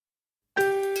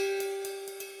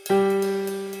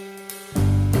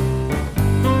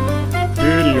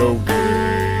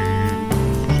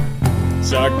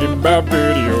talking about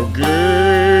video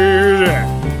games.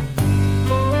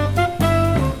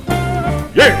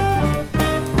 Yeah!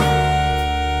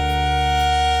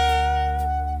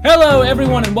 Hello,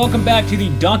 everyone, and welcome back to the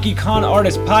Donkey Con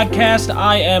Artist Podcast.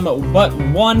 I am but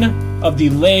one of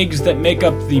the legs that make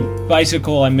up the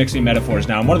bicycle. I'm mixing metaphors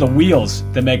now. I'm one of the wheels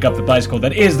that make up the bicycle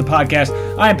that is the podcast.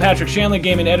 I am Patrick Shanley,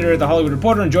 gaming editor at The Hollywood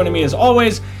Reporter, and joining me, as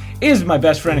always, is my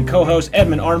best friend and co-host,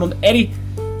 Edmund Arnold. Eddie,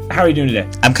 how are you doing today?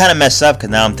 I'm kind of messed up because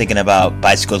now I'm thinking about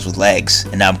bicycles with legs,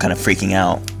 and now I'm kind of freaking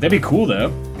out. That'd be cool, though.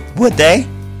 Would they?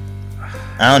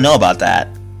 I don't know about that.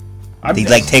 They'd,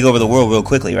 take over the world real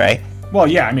quickly, right? Well,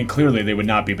 yeah, I mean, clearly they would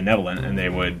not be benevolent, and they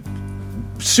would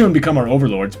soon become our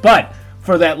overlords. But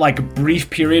for that, brief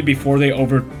period before they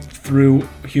overthrew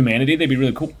humanity, they'd be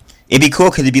really cool. It'd be cool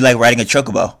because it'd be like riding a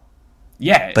chocobo.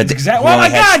 Yeah, but exactly. Oh my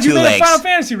God, you made a Final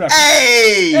Fantasy reference.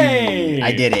 Hey!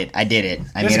 I did it.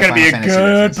 This is going to be a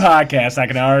good podcast, I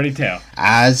can already tell.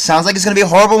 Sounds like it's going to be a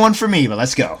horrible one for me, but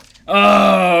let's go.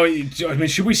 Oh, I mean,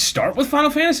 should we start with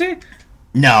Final Fantasy?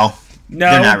 No.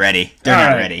 They're not ready. They're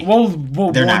not ready. We'll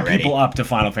warm people up to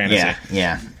Final Fantasy.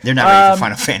 Yeah. They're not ready for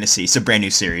Final Fantasy. It's a brand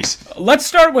new series. Let's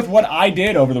start with what I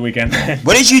did over the weekend.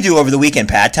 What did you do over the weekend,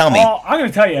 Pat? Tell me. Well, I'm going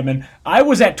to tell you, man. I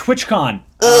was at TwitchCon.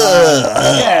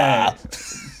 Yeah.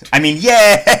 I mean,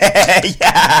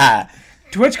 yeah.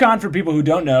 TwitchCon, for people who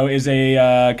don't know, is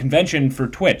a convention for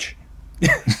Twitch.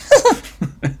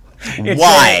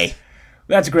 Why?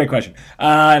 That's a great question.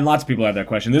 And lots of people have that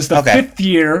question. This is the fifth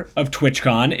year of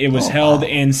TwitchCon. It was held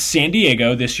in San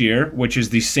Diego this year, which is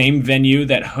the same venue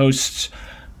that hosts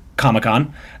Comic-Con,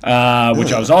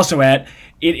 which I was also at.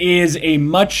 It is a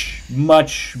much,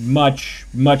 much, much,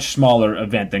 much smaller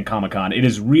event than Comic-Con. It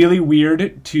is really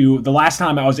weird the last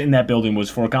time I was in that building was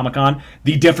for Comic-Con.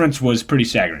 The difference was pretty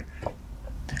staggering.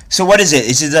 So what is it?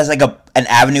 Is it just like an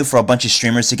avenue for a bunch of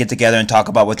streamers to get together and talk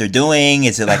about what they're doing?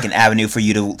 Is it like an avenue for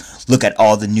you to look at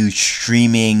all the new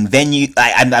streaming venue?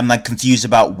 I'm confused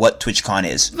about what TwitchCon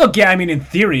is. Look, yeah, I mean, in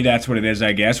theory, that's what it is,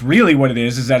 I guess. Really what it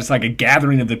is that it's like a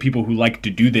gathering of the people who like to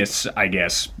do this, I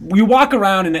guess. You walk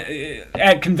around, and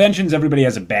at conventions, everybody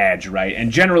has a badge, right?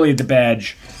 And generally, the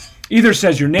badge either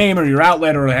says your name or your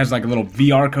outlet, or it has like a little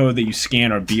VR code that you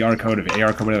scan, or VR code, or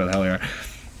AR code, whatever the hell they are,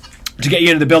 to get you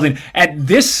into the building. At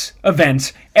this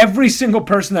event, every single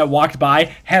person that walked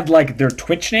by had their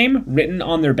Twitch name written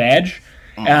on their badge.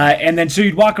 And then so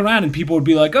you'd walk around and people would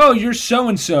be like, oh, you're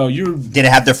so-and-so. Did it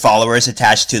have their followers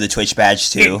attached to the Twitch badge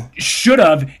too? It should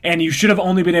have, and you should have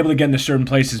only been able to get into certain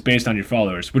places based on your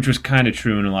followers, which was kind of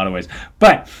true in a lot of ways.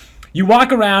 But you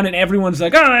walk around and everyone's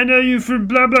like, oh, I know you for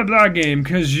blah, blah, blah game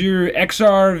because you're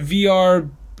XR, VR,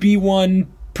 B1,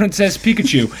 Princess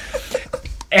Pikachu.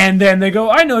 And then they go,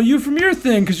 I know you from your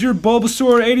thing because you're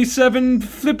Bulbasaur 87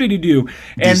 Flippity-Doo.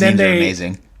 And These names are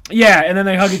amazing. Yeah, and then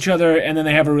they hug each other, and then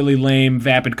they have a really lame,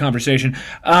 vapid conversation.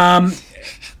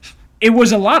 It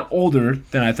was a lot older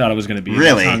than I thought it was going to be.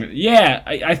 Really? Yeah,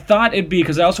 I thought it'd be,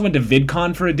 because I also went to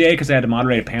VidCon for a day because I had to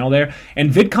moderate a panel there.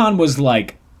 And VidCon was,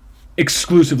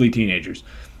 exclusively teenagers.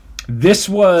 This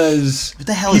was... What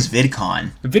the hell is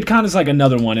VidCon? VidCon is,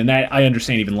 another one, and that I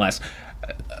understand even less.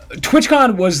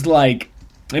 TwitchCon was,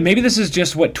 and maybe this is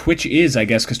just what Twitch is, I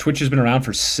guess, because Twitch has been around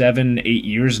for 7-8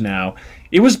 years now.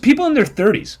 It was people in their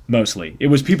 30s, mostly. It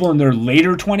was people in their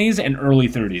later 20s and early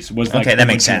 30s. Okay, that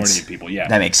makes sense. Of people, yeah.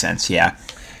 That makes sense, yeah.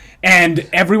 And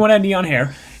everyone had neon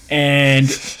hair, and...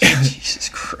 Jesus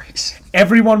Christ.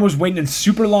 Everyone was waiting in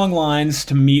super long lines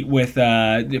to meet with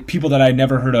people that I'd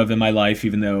never heard of in my life,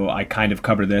 even though I kind of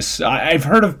cover this. I've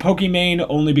heard of Pokimane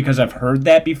only because I've heard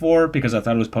that before, because I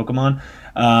thought it was Pokemon.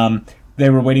 They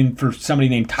were waiting for somebody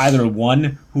named Tyler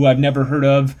One, who I've never heard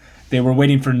of. They were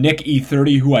waiting for Nick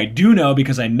E30, who I do know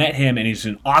because I met him, and he's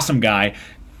an awesome guy.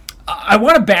 I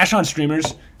want to bash on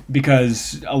streamers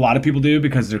because a lot of people do,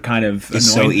 because they're kind of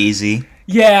It's annoying. so easy.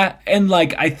 Yeah, and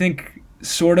I think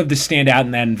sort of to stand out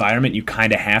in that environment, you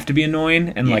kind of have to be annoying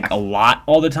and a lot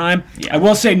all the time. Yeah. I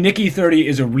will say Nick E30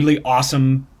 is a really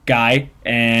awesome guy,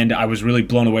 and I was really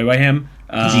blown away by him.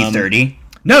 Is he 30?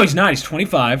 No, he's not. He's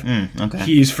 25. Okay.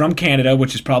 He's from Canada,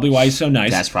 which is probably why he's so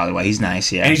nice. That's probably why he's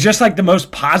nice, yeah. And he's just the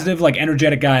most positive,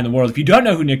 energetic guy in the world. If you don't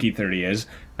know who Nick E30 is,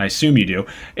 I assume you do.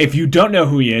 If you don't know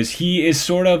who he is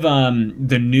sort of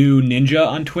the new Ninja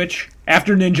on Twitch.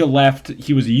 After Ninja left,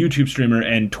 he was a YouTube streamer,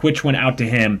 and Twitch went out to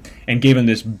him and gave him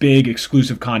this big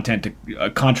exclusive contract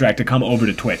to come over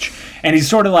to Twitch. And he's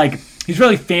sort of he's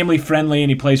really family friendly, and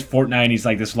he plays Fortnite, and he's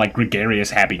this gregarious,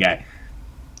 happy guy.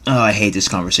 Oh, I hate this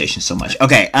conversation so much.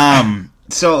 Okay,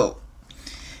 so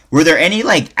were there any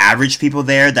average people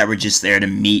there that were just there to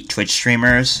meet Twitch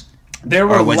streamers? There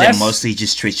were Or was less, it mostly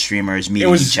just Twitch streamers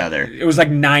meeting each other? It was like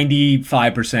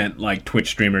 95% like Twitch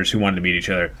streamers who wanted to meet each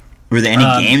other. Were there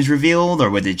any games revealed, or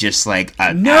was it just like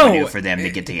an avenue for them to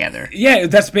get together? Yeah,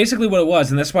 that's basically what it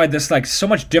was, and that's why this like so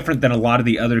much different than a lot of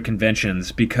the other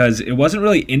conventions, because it wasn't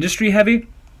really industry heavy.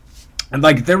 And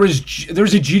like there was a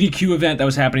GDQ event that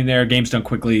was happening there, Games Done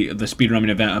Quickly, the speedrunning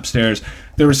event upstairs.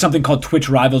 There was something called Twitch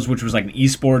Rivals, which was like an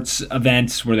esports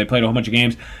event where they played a whole bunch of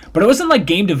games. But it wasn't like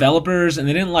game developers, and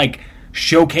they didn't like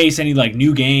showcase any like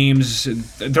new games.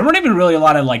 There weren't even really a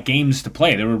lot of like games to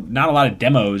play. There were not a lot of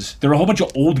demos. There were a whole bunch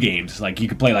of old games, like you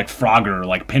could play like Frogger or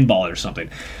like Pinball or something.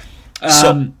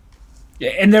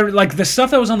 And they're like the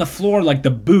stuff that was on the floor, like the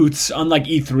booths, unlike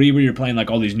E3 where you're playing like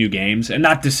all these new games. And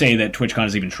not to say that TwitchCon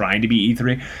is even trying to be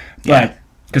E3, but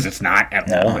because it's not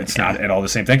at all. It's not at all the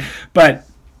same thing. But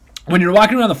when you're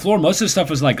walking around the floor, most of the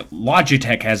stuff was like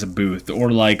Logitech has a booth,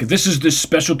 or like this is this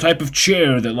special type of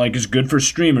chair that like is good for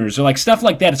streamers, or like stuff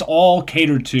like that. It's all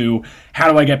catered to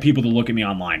how do I get people to look at me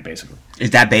online, basically.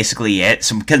 Is that basically it?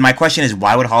 So, because my question is,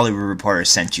 why would Hollywood Reporter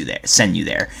send you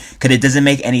there? Because it doesn't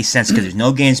make any sense. Because there's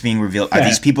no games being revealed. Are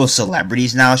these people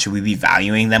celebrities now? Should we be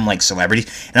valuing them like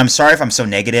celebrities? And I'm sorry if I'm so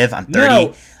negative. I'm 30.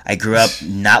 No. I grew up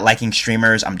not liking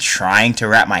streamers. I'm trying to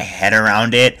wrap my head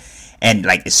around it. And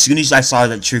like as soon as I saw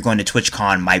that you're going to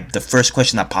TwitchCon, the first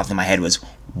question that popped in my head was,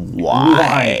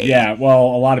 why? Yeah, well,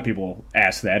 a lot of people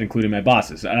ask that, including my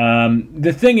bosses.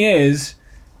 The thing is,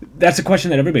 that's a question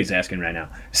that everybody's asking right now.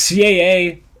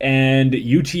 CAA and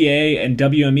UTA and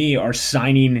WME are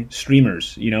signing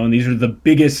streamers, and these are the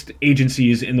biggest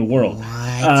agencies in the world.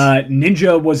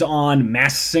 Ninja was on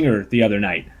Masked Singer the other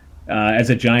night. As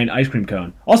a giant ice cream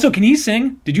cone. Also, can he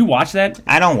sing? Did you watch that?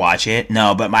 I don't watch it,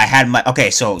 no, but okay,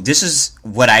 so this is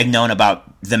what I've known about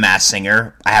The Masked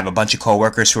Singer. I have a bunch of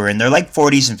coworkers who are in their like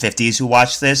 40s and 50s who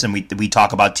watch this, and we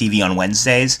talk about TV on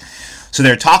Wednesdays. So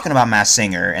they're talking about Masked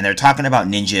Singer, and they're talking about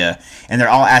Ninja, and they're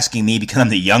all asking me, because I'm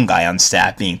the young guy on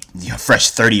staff, being fresh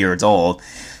 30 years old,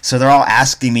 so they're all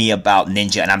asking me about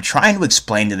Ninja, and I'm trying to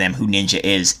explain to them who Ninja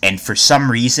is, and for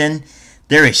some reason,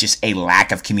 there is just a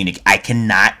lack of communication. I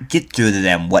cannot get through to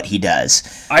them what he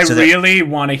does. I really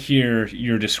want to hear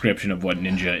your description of what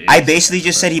Ninja is. I basically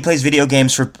just said he plays video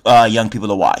games for young people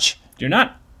to watch. You're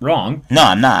not wrong. No,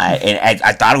 I'm not. And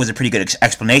I thought it was a pretty good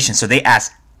explanation. So they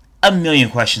asked a million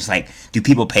questions like, do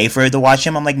people pay for it to watch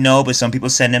him? I'm like, no, but some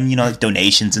people send him,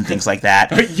 donations and things like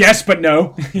that. Yes, but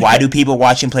no. Why do people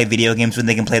watch him play video games when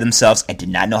they can play themselves? I did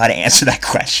not know how to answer that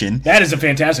question. That is a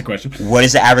fantastic question. What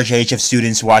is the average age of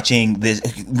students watching this?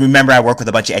 Remember, I work with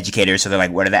a bunch of educators, so they're like,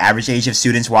 what are the average age of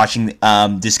students watching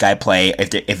this guy play?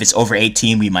 If it's over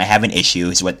 18, we might have an issue,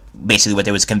 is basically what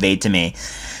was conveyed to me.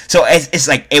 So it's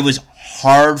like, it was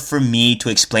hard for me to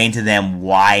explain to them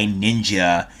why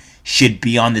Ninja should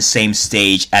be on the same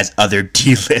stage as other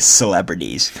D-list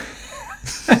celebrities.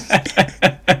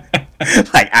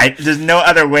 There's no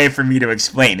other way for me to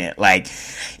explain it. Like,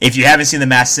 if you haven't seen The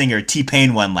Masked Singer,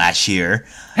 T-Pain won last year.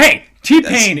 Hey,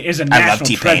 T-Pain is a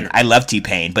national treasure. I love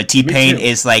T-Pain, but T-Pain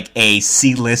is like a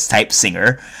C-list type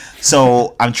singer.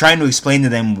 So I'm trying to explain to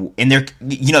them, and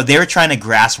they were trying to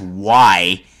grasp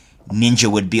why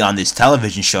Ninja would be on this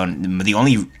television show. And the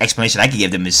only explanation I could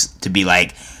give them is to be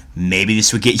like, maybe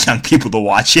this would get young people to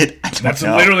watch it. That's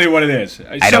literally what it is.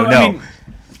 I don't know. I mean,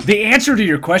 the answer to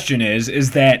your question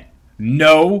is that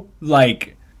no,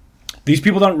 like, these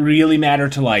people don't really matter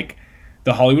to, like,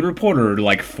 the Hollywood Reporter, or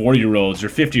like 40-year-olds or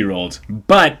 50-year-olds,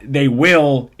 but they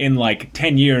will in like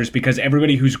 10 years, because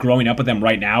everybody who's growing up with them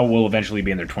right now will eventually be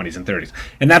in their 20s and 30s.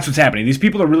 And that's what's happening. These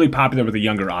people are really popular with a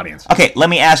younger audience. Okay, let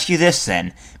me ask you this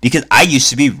then, because I used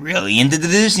to be really into the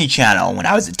Disney Channel when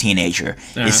I was a teenager.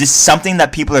 Uh-huh. Is this something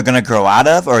that people are going to grow out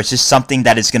of, or is this something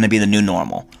that is going to be the new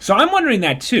normal? So I'm wondering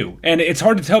that too, and it's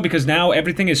hard to tell because now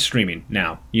everything is streaming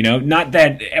now, not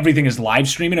that everything is live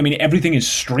streaming. I mean, everything is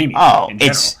streaming. Oh,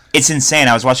 it's insane.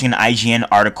 I was watching an IGN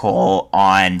article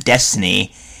on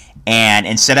Destiny, and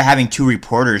instead of having two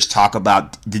reporters talk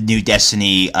about the new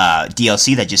Destiny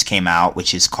DLC that just came out,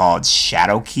 which is called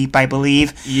Shadowkeep, I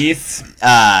believe. Yes.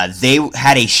 They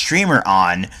had a streamer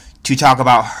on to talk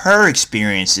about her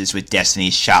experiences with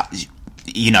Destiny's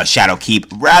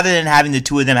Shadowkeep, rather than having the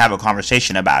two of them have a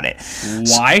conversation about it.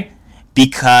 Why?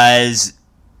 Because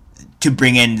to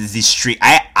bring in the stream,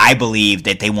 I believe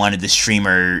that they wanted the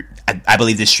streamer. I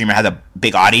believe the streamer had a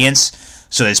big audience,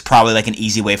 so it's probably like an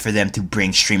easy way for them to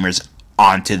bring streamers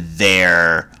onto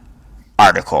their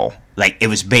article. Like, it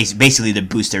was basically to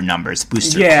boost their numbers,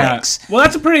 boost their clicks. Well,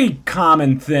 that's a pretty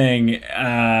common thing,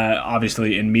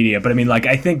 obviously, in media. But, I mean, like,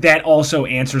 I think that also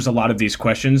answers a lot of these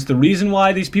questions. The reason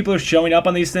why these people are showing up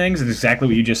on these things is exactly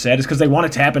what you just said, is because they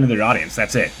want to tap into their audience.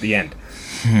 That's it. The end.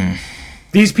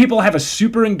 These people have a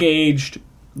super engaged,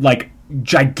 like,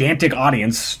 gigantic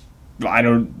audience. I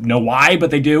don't know why,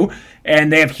 but they do.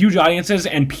 And they have huge audiences,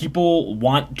 and people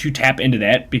want to tap into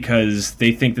that because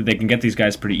they think that they can get these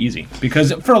guys pretty easy.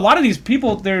 Because for a lot of these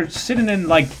people, they're sitting in,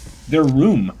 like, their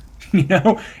room, you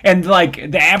know? And,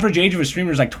 like, the average age of a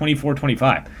streamer is, like, 24,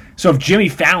 25. So if Jimmy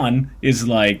Fallon is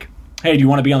like, hey, do you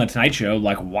want to be on The Tonight Show?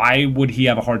 Like, why would he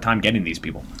have a hard time getting these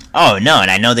people? Oh, no,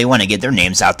 and I know they want to get their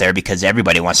names out there because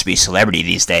everybody wants to be a celebrity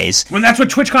these days. Well, that's what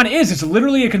TwitchCon is. It's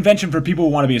literally a convention for people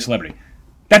who want to be a celebrity.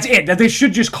 That's it. They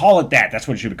should just call it that. That's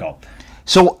what it should be called.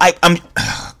 So Edmund.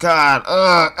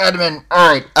 All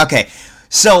right. Okay.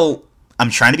 So I'm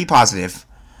trying to be positive.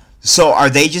 So are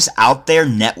they just out there?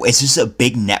 Is this a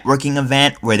big networking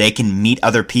event where they can meet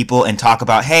other people and talk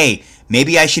about, hey,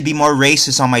 maybe I should be more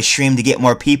racist on my stream to get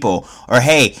more people, or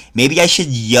hey, maybe I should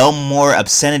yell more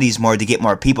obscenities more to get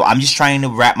more people. I'm just trying to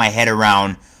wrap my head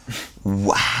around.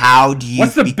 How do you?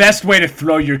 What's the best way to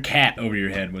throw your cat over your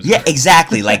head?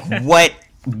 Exactly. Like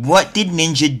what did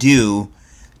Ninja do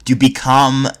to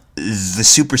become the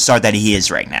superstar that he is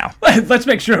right now? Let's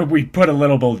make sure we put a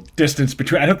little bit of distance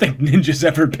between. I don't think Ninja's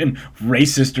ever been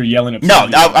racist or yelling at people.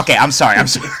 No, okay, I'm sorry.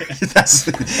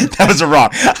 That was wrong.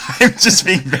 I'm just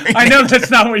being very... I know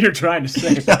that's not what you're trying to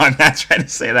say. No, I'm not trying to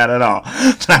say that at all.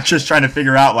 I'm just trying to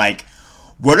figure out, like,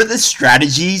 what are the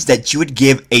strategies that you would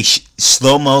give a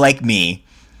slow-mo like me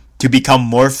to become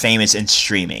more famous in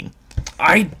streaming?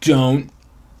 I don't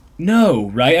know,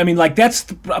 right? I mean, like, that's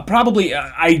probably...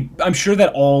 I'm sure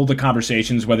that all the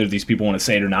conversations, whether these people want to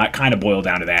say it or not, kind of boil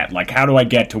down to that. Like, how do I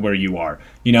get to where you are?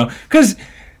 You know? Because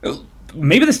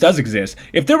maybe this does exist.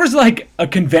 If there was, like, a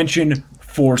convention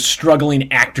for struggling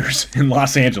actors in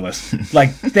Los Angeles,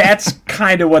 like, that's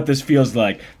kind of what this feels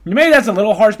like. Maybe that's a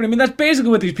little harsh, but I mean, that's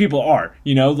basically what these people are,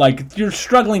 you know? Like, you're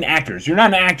struggling actors. You're not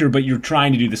an actor, but you're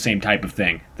trying to do the same type of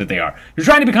thing that they are. You're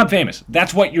trying to become famous.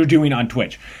 That's what you're doing on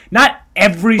Twitch. Not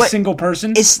every single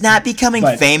person. It's not becoming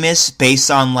famous based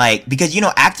on, like, because, you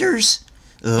know, actors...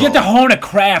 You have to hone a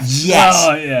craft. Yes.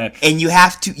 Oh, yeah. And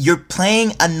you're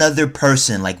playing another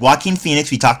person. Like Joaquin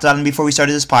Phoenix, we talked about him before we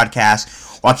started this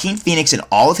podcast. Joaquin Phoenix, in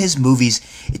all of his movies,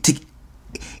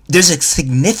 there's a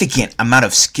significant amount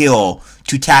of skill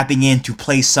to tapping in to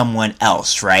play someone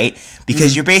else, right?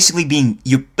 Because you're basically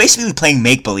playing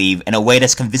make-believe in a way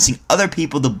that's convincing other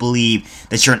people to believe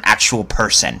that you're an actual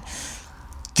person.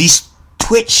 These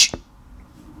Twitch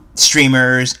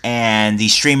streamers and the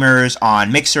streamers on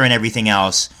Mixer and everything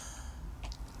else,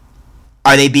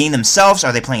 are they being themselves?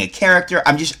 Are they playing a character?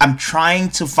 I'm trying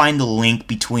to find the link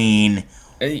between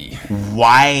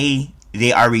why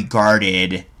they are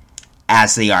regarded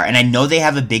as they are. And I know they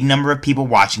have a big number of people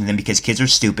watching them because kids are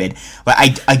stupid, but I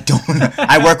don't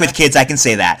I work with kids, I can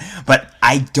say that. But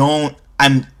I'm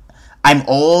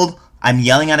old, I'm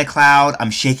yelling at a cloud,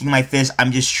 I'm shaking my fist,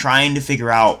 I'm just trying to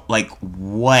figure out, like,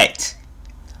 what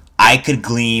I could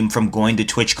glean from going to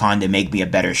TwitchCon to make me a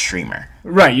better streamer.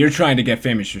 Right, you're trying to get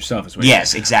famous yourself as well.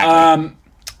 Yes, exactly.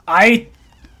 I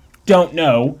don't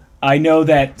know. I know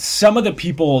that some of the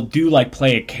people do, like,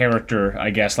 play a character, I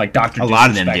guess, like Dr. A lot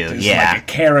of them do, yeah. Like a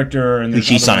character. And who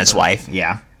cheats on his wife,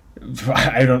 yeah.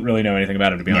 I don't really know anything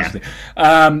about him, to be honest with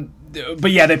you.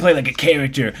 But yeah, they play like a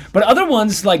character. But other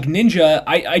ones, like Ninja,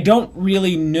 I don't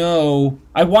really know.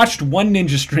 I watched one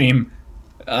Ninja stream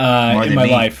in my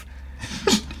life.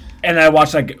 And I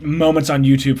watched, like, moments on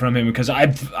YouTube from him because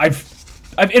I've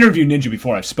interviewed Ninja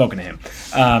before. I've spoken to him,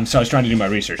 so I was trying to do my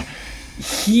research.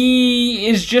 He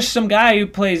is just some guy who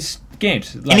plays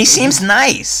games, like, and he seems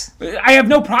nice. I have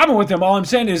no problem with him. All I'm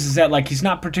saying is that, like, he's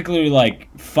not particularly, like,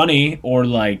 funny or,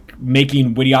 like,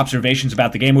 making witty observations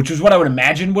about the game, which is what I would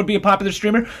imagine would be a popular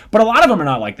streamer. But a lot of them are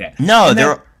not like that. No,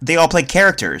 they all play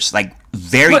characters, like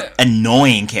very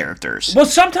annoying characters. Well,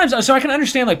 sometimes, so I can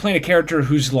understand, like, playing a character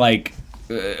who's, like,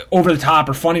 over the top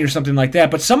or funny or something like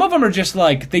that, but some of them are just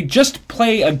like, they just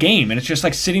play a game, and it's just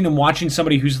like sitting and watching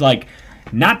somebody who's, like,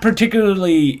 not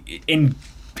particularly in...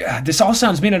 this all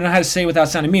sounds mean, I don't know how to say it without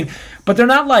sounding mean, but they're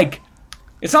not like...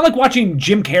 It's not like watching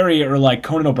Jim Carrey or, like,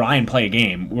 Conan O'Brien play a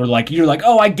game where, like, you're like,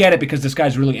 oh, I get it because this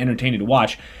guy's really entertaining to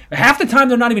watch. Half the time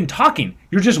they're not even talking.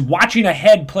 You're just watching a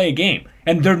head play a game.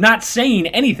 And they're not saying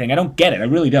anything. I don't get it. I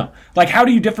really don't. Like, how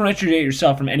do you differentiate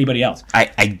yourself from anybody else? I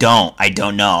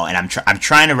don't know. And I'm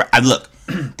trying to... look,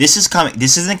 This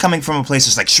isn't coming from a place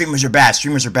that's like streamers are bad,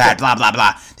 blah blah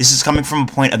blah. This is coming from a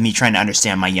point of me trying to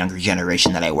understand my younger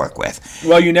generation that I work with.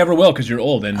 Well, you never will because you're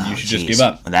old and you should just give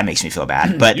up. Well, that makes me feel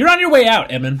bad. But you're on your way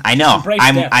out, Edmund. I know.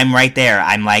 I'm right there.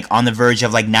 I'm like on the verge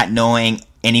of like not knowing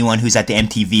anyone who's at the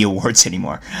MTV Awards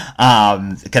anymore,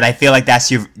 because I feel like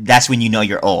that's when you know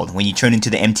you're old, when you turn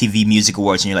into the MTV Music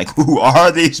Awards and you're like, who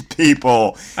are these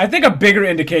people? I think a bigger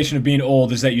indication of being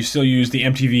old is that you still use the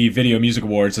MTV Video Music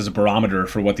Awards as a barometer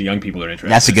for what the young people are interested in.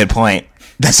 That's a good point.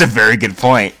 That's a very good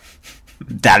point.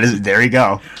 There you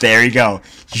go.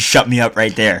 You shut me up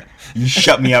right there.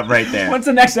 What's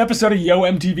the next episode of Yo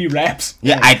MTV Raps?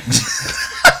 Yeah,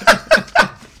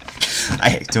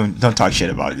 I don't talk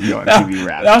shit about MTV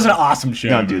Rap. That was an awesome show.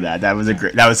 Don't do that. That was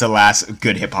the last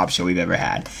good hip hop show we've ever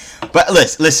had. But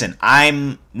listen,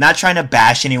 I'm not trying to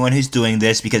bash anyone who's doing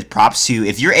this, because props to you.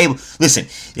 If you're able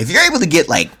to get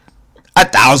like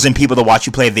 1,000 people to watch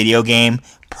you play a video game,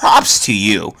 props to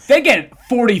you. They get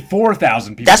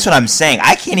 44,000 people. That's what I'm saying.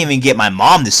 I can't even get my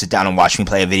mom to sit down and watch me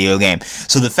play a video game.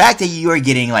 So the fact that you are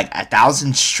getting like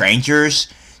 1,000 strangers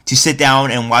to sit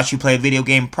down and watch you play a video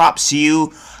game, props to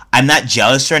you. I'm not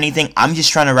jealous or anything. I'm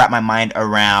just trying to wrap my mind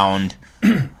around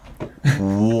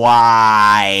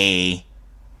why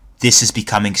this is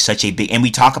becoming such a big... And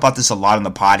we talk about this a lot on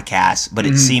the podcast, but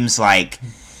it seems like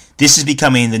this is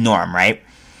becoming the norm, right?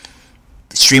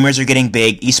 Streamers are getting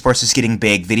big. Esports is getting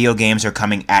big. Video games are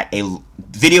becoming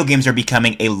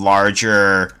a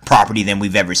larger property than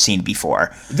we've ever seen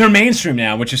before. They're mainstream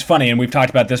now, which is funny, and we've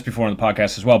talked about this before on the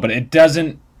podcast as well, but it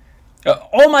doesn't...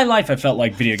 all my life, I felt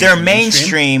like video games They're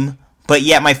mainstream, but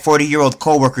yet my 40-year-old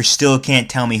coworker still can't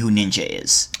tell me who Ninja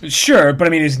is. Sure, but I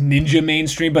mean, is Ninja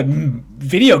mainstream? But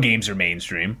video games are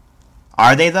mainstream.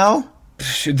 Are they, though?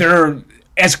 They're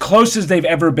as close as they've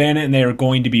ever been, and they are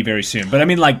going to be very soon. But I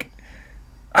mean, like,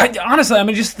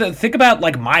 honestly, just think about,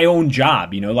 like, my own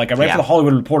job, Like, I write for the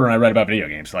Hollywood Reporter, and I write about video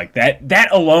games. Like, that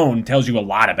alone tells you a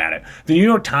lot about it. The New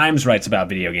York Times writes about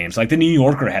video games. Like, the New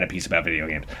Yorker had a piece about video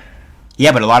games.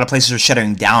 Yeah, but a lot of places are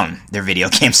shutting down their video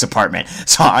games department.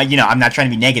 So, I'm not trying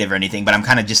to be negative or anything, but I'm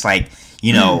kind of just like,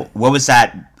 what was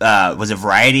that? Was it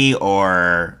Variety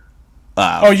or...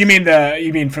 you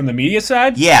mean from the media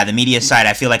side? Yeah, the media side.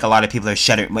 I feel like a lot of people are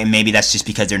shutting... Maybe that's just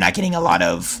because they're not getting a lot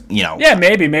of, Yeah,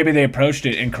 maybe they approached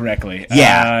it incorrectly.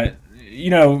 Yeah.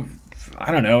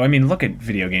 I don't know. I mean, look at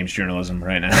video games journalism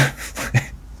right now.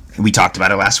 We talked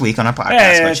about it last week on our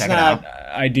podcast, but check it out.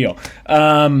 Ideal.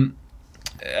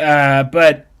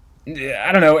 But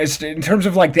I don't know. It's in terms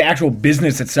of like the actual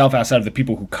business itself, outside of the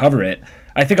people who cover it.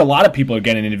 I think a lot of people are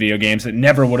getting into video games that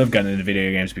never would have gotten into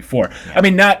video games before. Yeah. I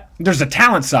mean, there's a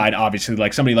talent side, obviously,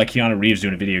 like somebody like Keanu Reeves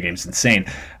doing a video game is insane.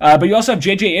 But you also have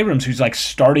J.J. Abrams, who's like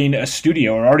starting a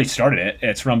studio, or already started it.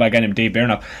 It's run by a guy named Dave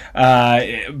Baronoff.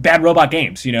 Bad Robot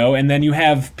Games, and then you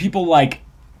have people like...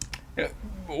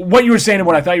 What you were saying and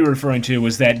what I thought you were referring to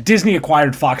was that Disney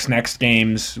acquired Fox Next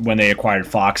Games when they acquired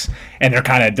Fox, and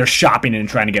they're shopping and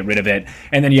trying to get rid of it.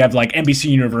 And then you have like NBC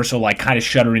Universal like kind of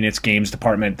shuttering its games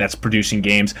department that's producing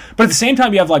games. But at the same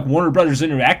time, you have like Warner Brothers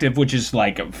Interactive, which is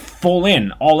like all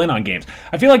in on games.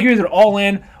 I feel like you're either all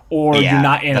in or you're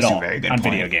not in at all on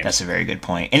video games. That's a very good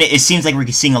point. And it seems like we're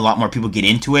seeing a lot more people get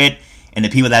into it, and the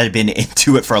people that have been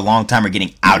into it for a long time are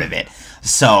getting out of it.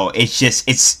 So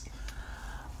it's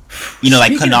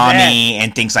like Konami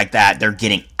and things like that, they're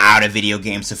getting out of video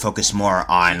games to focus more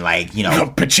on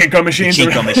pachinko machines.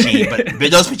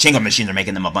 But those pachinko machines are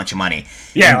making them a bunch of money.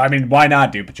 Yeah, why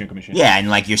not do pachinko machines? Yeah, and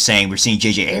like you're saying, we're seeing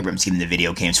J.J. Abrams get into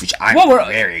video games, which I'm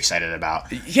very excited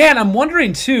about. Yeah, and I'm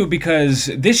wondering too, because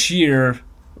this year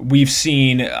we've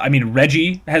seen,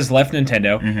 Reggie has left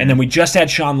Nintendo, and then we just had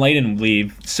Sean Layden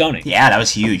leave Sony. Yeah, that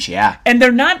was huge, yeah. And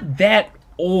they're not that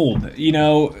old,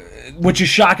 which is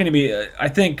shocking to me. I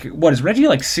think, is Reggie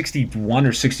like 61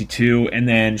 or 62, and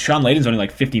then Sean Layden's only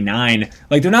like 59.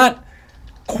 Like, they're not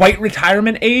quite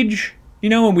retirement age,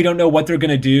 and we don't know what they're going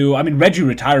to do. Reggie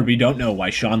retired. We don't know why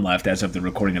Sean left as of the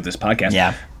recording of this podcast.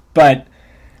 Yeah. But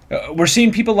we're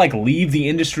seeing people like leave the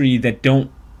industry that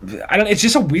it's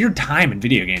just a weird time in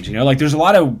video games, Like, there's a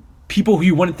lot of people who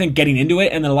you wouldn't think getting into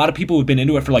it, and then a lot of people who've been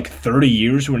into it for like 30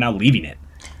 years who are now leaving it.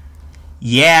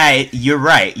 Yeah, you're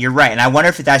right. And I wonder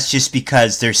if that's just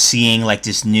because they're seeing like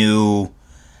this new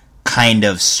kind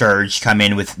of surge come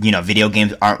in with, video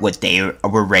games aren't what they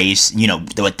were raised,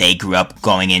 what they grew up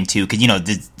going into.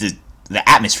 Because, the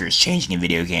atmosphere is changing in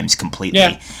video games completely.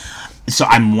 Yeah. So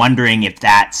I'm wondering if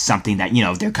that's something that,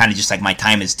 they're kind of just like, my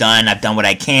time is done. I've done what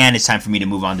I can. It's time for me to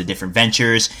move on to different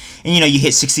ventures. And, you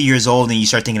hit 60 years old and you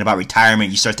start thinking about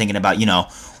retirement. You start thinking about,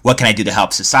 what can I do to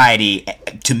help society?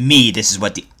 To me, this is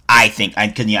what I think,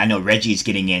 because I know Reggie's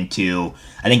getting into.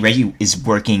 I think Reggie is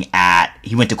working at.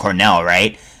 He went to Cornell,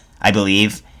 right? I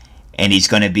believe, and he's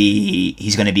gonna be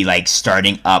like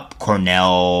starting up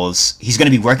Cornell's. He's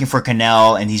gonna be working for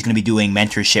Cornell, and he's gonna be doing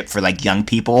mentorship for like young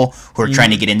people who are trying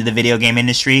to get into the video game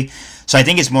industry. So I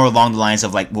think it's more along the lines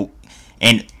of like, well,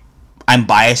 and I'm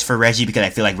biased for Reggie because I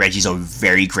feel like Reggie's a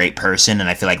very great person, and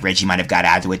I feel like Reggie might have got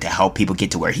out of it to help people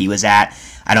get to where he was at.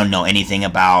 I don't know anything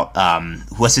about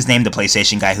what's his name, the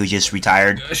PlayStation guy who just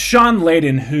retired. Sean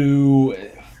Layden, who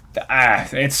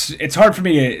it's hard for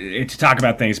me to talk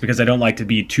about things because I don't like to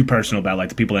be too personal about like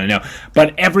the people that I know.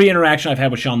 But every interaction I've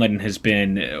had with Sean Layden has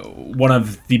been one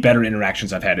of the better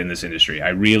interactions I've had in this industry. I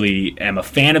really am a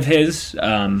fan of his.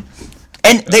 And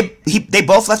they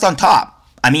both left on top.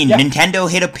 I mean, yeah. Nintendo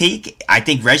hit a peak. I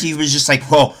think Reggie was just like,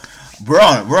 "Well, we're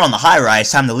on the high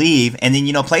rise. Time to leave." And then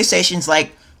PlayStation's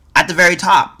like at the very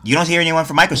top. You don't hear anyone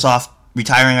from Microsoft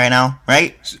retiring right now,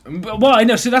 right? Well, I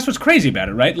know. So that's what's crazy about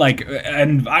it, right? Like,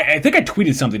 and I think I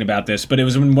tweeted something about this, but it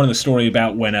was in one of the story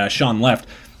about when Sean left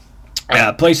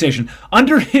PlayStation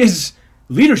under his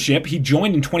leadership. He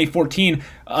joined in 2014.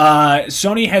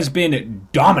 Sony has been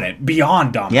dominant,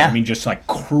 beyond dominant. Yeah. I mean, just like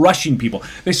crushing people.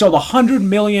 They sold 100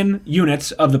 million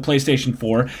units of the PlayStation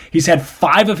 4. He's had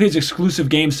 5 of his exclusive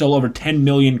games sell over 10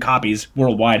 million copies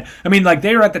worldwide. I mean, like,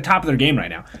 they're at the top of their game right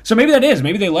now. So maybe that is.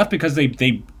 Maybe they left because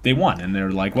they won, and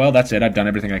they're like, well, that's it. I've done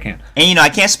everything I can. And, I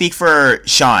can't speak for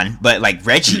Sean, but, like,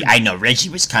 Reggie, I know Reggie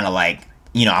was kind of like,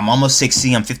 I'm almost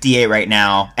 60. I'm 58 right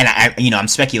now. And, I'm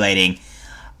speculating.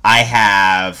 I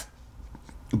have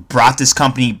brought this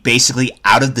company basically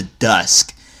out of the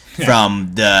dusk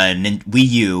from the Wii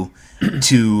U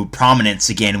to prominence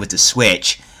again with the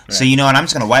Switch. Right. So, what? I'm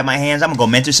just going to wipe my hands. I'm going to go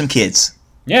mentor some kids.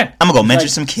 Yeah. I'm going to go mentor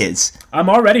some kids.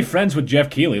 I'm already friends with Jeff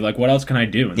Keighley. Like, what else can I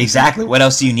do? Exactly. What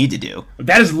else do you need to do?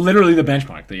 That is literally the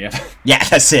benchmark that you have. Yeah,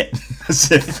 that's it. That's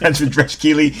it. Friends with Jeff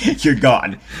Keighley, you're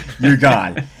gone. You're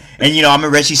gone. And, I'm a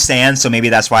Reggie stan, so maybe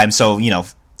that's why I'm so,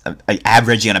 I have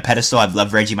Reggie on a pedestal. I've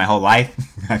loved Reggie my whole life.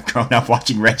 I've grown up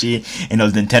watching Reggie in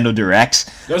those Nintendo Directs.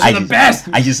 Those are the best.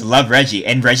 I just love Reggie.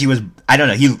 And Reggie was, I don't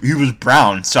know, he was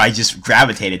brown, so I just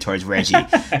gravitated towards Reggie.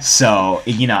 So,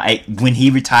 when he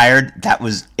retired,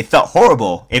 it felt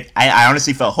horrible. I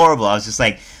honestly felt horrible. I was just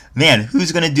like, man,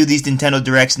 who's going to do these Nintendo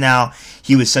Directs now?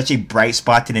 He was such a bright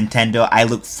spot to Nintendo. I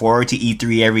look forward to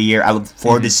E3 every year. I look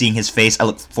forward to seeing his face. I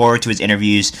look forward to his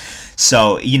interviews.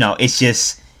 So, it's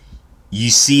just... You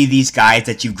see these guys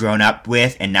that you've grown up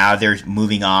with, and now they're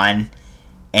moving on,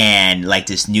 and like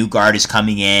this new guard is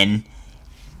coming in,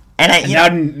 and now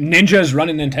Ninja's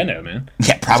running Nintendo, man.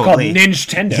 Yeah, probably. It's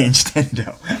called Nintendo.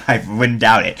 Nintendo. I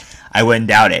wouldn't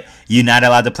doubt it. You're not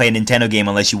allowed to play a Nintendo game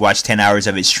unless you watch 10 hours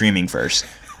of it streaming first.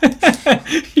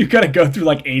 You gotta go through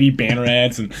like 80 banner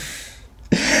ads and.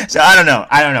 So I don't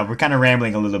know. We're kind of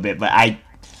rambling a little bit, but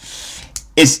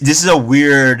this is a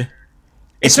weird.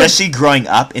 Especially growing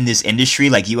up in this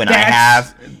industry like you and I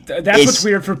have. That's what's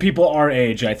weird for people our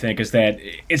age, I think, is that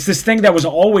it's this thing that was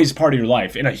always part of your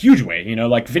life in a huge way.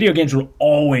 Like video games were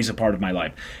always a part of my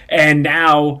life. And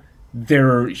now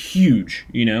they're huge,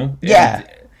 Yeah. And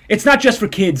it's not just for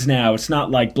kids now. It's not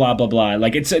like blah, blah, blah.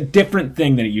 Like, it's a different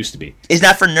thing than it used to be. It's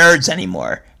not for nerds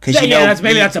anymore. That's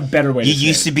a better way to say it. You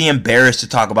used to be embarrassed to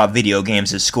talk about video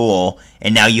games at school,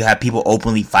 and now you have people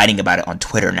openly fighting about it on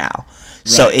Twitter now. Right.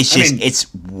 So it's just,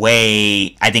 it's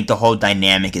way, I think the whole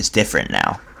dynamic is different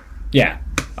now. Yeah.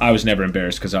 I was never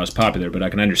embarrassed because I was popular, but I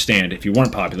can understand if you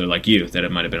weren't popular like you, that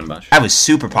it might have been a bunch. I was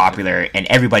super popular, and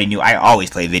everybody knew I always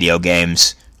played video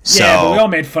games. So, yeah, but we all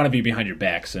made fun of you behind your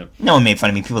back, so. No one made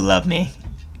fun of me. People loved me.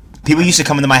 People used to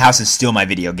come into my house and steal my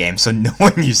video games, so no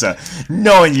one used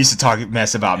to talk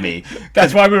mess about me.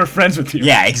 That's why we were friends with you.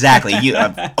 Yeah, exactly.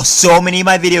 So many of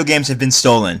my video games have been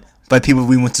stolen by people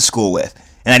we went to school with.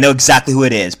 And I know exactly who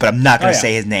it is, but I'm not going to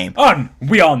say his name. Oh,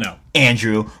 we all know.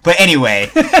 Andrew. But anyway.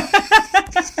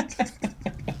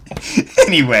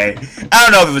 Anyway, I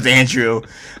don't know if it was Andrew,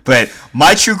 but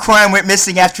my true crime went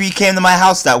missing after he came to my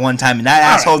house that one time, and that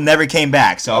asshole never came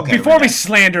back. So, okay. Before we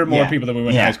slander more people that we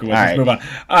went to high school with, let's move on.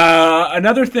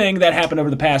 Another thing that happened over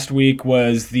the past week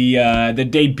was the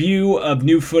debut of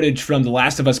new footage from The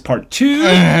Last of Us Part 2.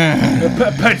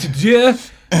 Part 2.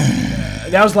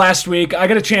 That was last week. I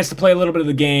got a chance to play a little bit of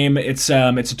the game. It's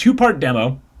a 2-part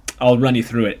demo. I'll run you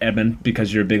through it, Edmund,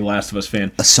 because you're a big Last of Us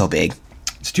fan. That's so big.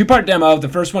 It's a 2-part demo. The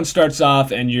first one starts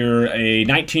off, and you're a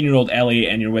 19-year-old Ellie,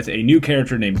 and you're with a new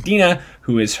character named Dina,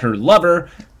 who is her lover.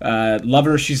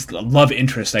 She's a love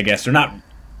interest, I guess. They're not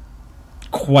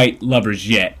quite lovers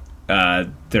yet.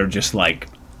 They're just like,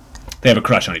 they have a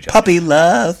crush on each other. Puppy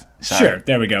love. Sorry. Sure,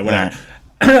 there we go, whatever.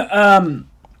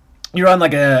 you're on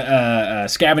like a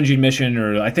scavenging mission,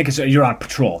 or I think you're on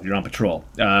patrol. You're on patrol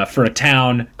for a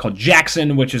town called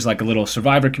Jackson, which is like a little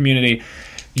survivor community.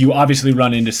 You obviously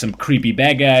run into some creepy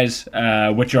bad guys,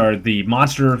 which are the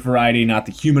monster variety, not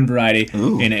the human variety,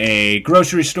 in a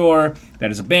grocery store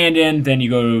that is abandoned. Then you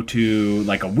go to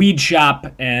like a weed shop,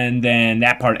 and then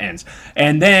that part ends.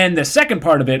 And then the second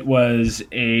part of it was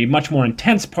a much more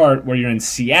intense part where you're in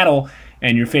Seattle,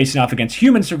 and you're facing off against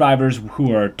human survivors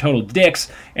who are total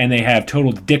dicks, and they have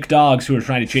total dick dogs who are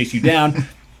trying to chase you down.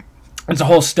 It's a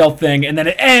whole stealth thing, and then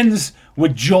it ends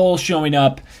with Joel showing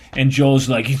up, and Joel's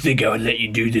like, "You think I would let you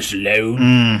do this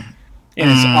alone?" In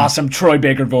his awesome Troy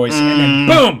Baker voice, and then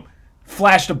boom,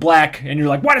 flash to black, and you're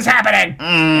like, "What is happening?"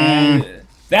 And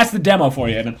that's the demo for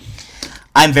you, Evan.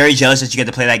 I'm very jealous that you get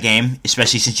to play that game,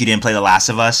 especially since you didn't play The Last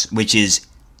of Us, which is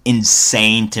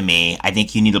insane to me. I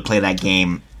think you need to play that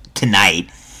game tonight.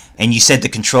 And you said the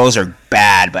controls are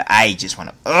bad, but I just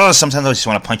want to... sometimes I just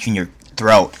want to punch you in your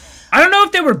throat. I don't know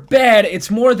if they were bad. It's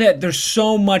more that there's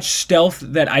so much stealth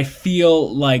that I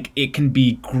feel like it can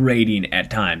be grating at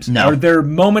times. No. Are there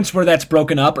moments where that's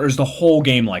broken up, or is the whole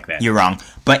game like that? You're wrong.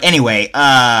 But anyway,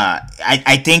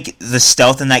 I think the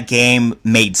stealth in that game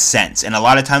made sense. And a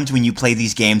lot of times when you play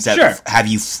these games that have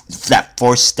you that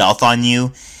force stealth on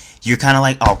you, you're kind of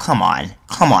like, oh, come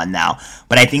on now.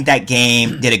 But I think that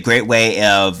game did a great way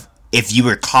of, if you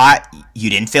were caught, you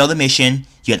didn't fail the mission,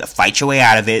 you had to fight your way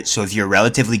out of it. So if you're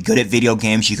relatively good at video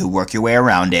games, you could work your way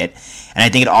around it. And I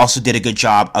think it also did a good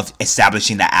job of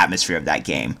establishing the atmosphere of that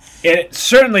game. It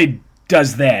certainly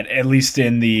does that, at least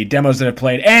in the demos that I've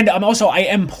played. And I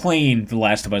am playing The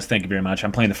Last of Us. Thank you very much.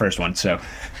 I'm playing the first one, so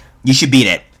you should beat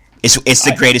it. It's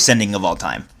the greatest ending of all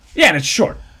time. Yeah, and it's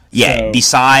short. Yeah, so.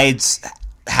 Besides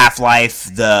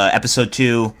Half-Life, the episode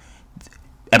 2,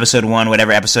 episode 1,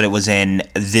 whatever episode it was in,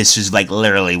 this is like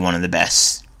literally one of the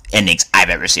best endings I've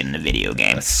ever seen in a video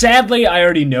game. Sadly, I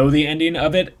already know the ending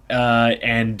of it,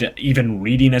 and even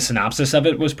reading a synopsis of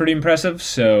it was pretty impressive,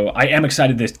 so I am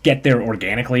excited to get there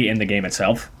organically in the game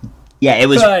itself. Yeah,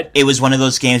 it was one of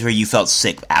those games where you felt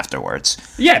sick afterwards.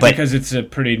 Yeah, because it's a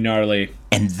pretty gnarly...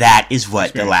 And that is what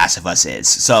experience. The Last of Us is.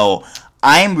 So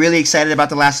I'm really excited about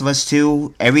The Last of Us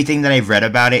 2. Everything that I've read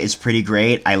about it is pretty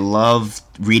great. I love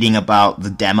reading about the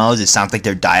demos. It sounds like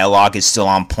their dialogue is still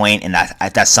on point, and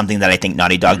that's something that I think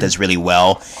Naughty Dog does really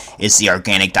well, is the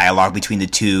organic dialogue between the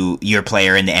two, your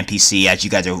player and the NPC, as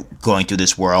you guys are going through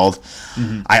this world.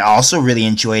 Mm-hmm. I also really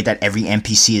enjoy that every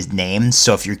NPC is named,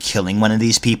 so if you're killing one of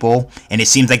these people, and it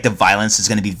seems like the violence is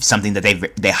going to be something that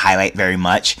they highlight very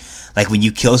much. Like when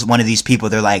you kill one of these people,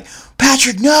 they're like,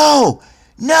 "Patrick, no!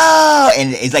 No!"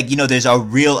 And it's like, there's a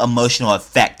real emotional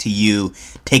effect to you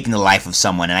taking the life of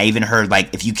someone. And I even heard,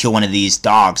 like, if you kill one of these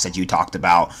dogs that you talked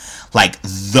about, like,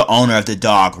 the owner of the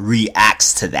dog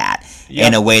reacts to that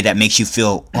in a way that makes you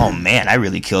feel, oh, man, I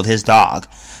really killed his dog.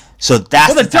 So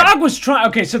that's... Well, the dog was trying...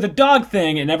 Okay, so the dog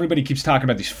thing, and everybody keeps talking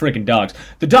about these freaking dogs.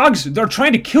 The dogs, they're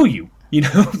trying to kill you.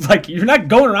 Like, you're not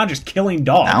going around just killing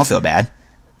dogs. I don't feel bad.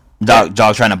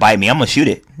 Dog trying to bite me, I'm gonna shoot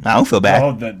it. I don't feel bad.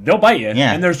 Oh, they'll bite you.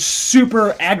 Yeah. And they're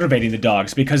super aggravating, the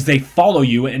dogs, because they follow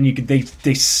you and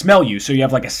they smell you. So you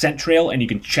have like a scent trail and you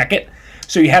can check it.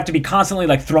 So you have to be constantly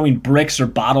like throwing bricks or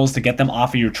bottles to get them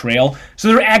off of your trail. So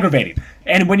they're aggravating.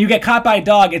 And when you get caught by a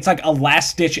dog, it's like a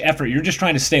last ditch effort. You're just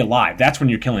trying to stay alive. That's when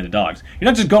you're killing the dogs. You're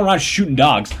not just going around shooting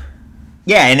dogs.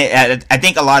 Yeah, and I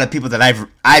think a lot of people that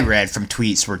I read from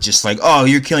tweets were just like, "Oh,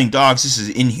 you're killing dogs. This is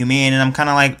inhumane." And I'm kind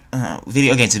of like,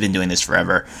 video games have been doing this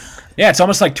forever. Yeah, it's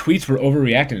almost like tweets were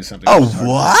overreacting to something. Oh,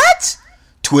 what?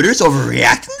 Twitter's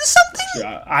overreacting to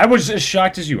something? I was as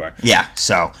shocked as you are. Yeah.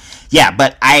 So, yeah,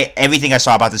 but everything I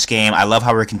saw about this game, I love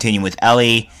how we're continuing with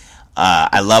Ellie.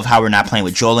 I love how we're not playing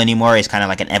with Joel anymore. It's kind of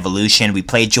like an evolution. We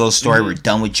played Joel's story. Mm-hmm. We're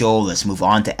done with Joel. Let's move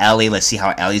on to Ellie. Let's see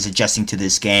how Ellie's adjusting to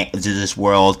this game, to this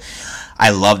world. I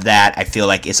love that. I feel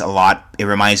like it's a lot. It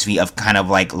reminds me of kind of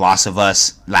like The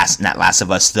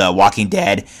Walking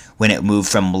Dead, when it moved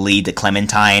from Lee to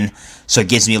Clementine. So it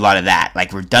gives me a lot of that.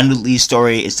 Like, we're done with Lee's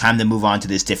story. It's time to move on to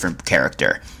this different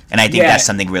character. And I think that's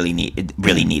something really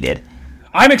needed.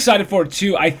 I'm excited for it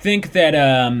too. I think that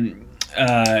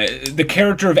the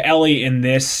character of Ellie in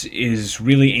this is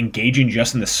really engaging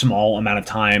just in the small amount of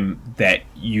time that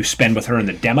you spend with her in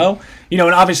the demo. And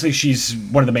obviously she's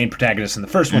one of the main protagonists in the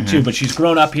first one too, but she's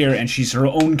grown up here and she's her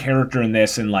own character in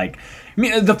this. And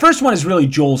the first one is really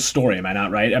Joel's story, am I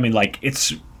not right? I mean, like,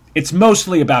 it's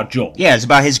mostly about Joel. Yeah, it's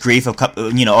about his grief of,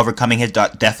 overcoming his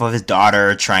death of his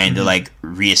daughter, trying to, like,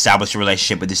 reestablish a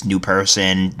relationship with this new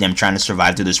person, them trying to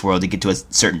survive through this world to get to a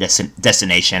certain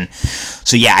destination.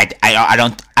 So, yeah,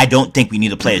 I don't think we need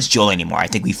to play as Joel anymore. I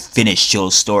think we finished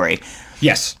Joel's story.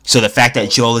 Yes. So the fact that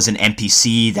Joel is an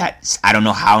NPC, that I don't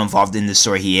know how involved in the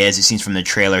story he is. It seems from the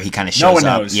trailer he kind of shows No one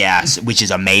up. knows. Yeah, which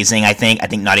is amazing. I think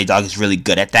Naughty Dog is really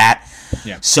good at that.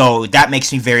 Yeah. So that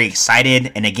makes me very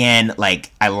excited. And again,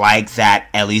 like, I like that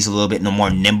Ellie's a little bit more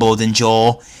nimble than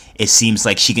Joel. It seems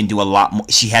like she can do a lot more.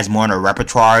 She has more in her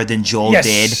repertoire than Joel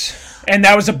did. And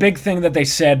that was a big thing that they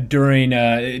said during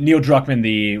Neil Druckmann,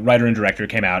 the writer and director,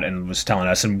 came out and was telling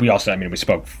us, and we also, we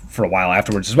spoke for a while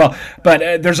afterwards as well.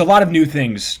 But there's a lot of new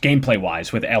things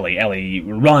gameplay-wise with Ellie. Ellie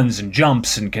runs and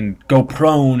jumps and can go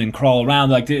prone and crawl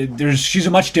around. Like she's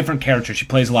a much different character. She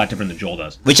plays a lot different than Joel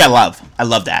does, which I love. I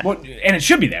love that. Well, and it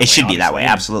should be that way. It should be that way,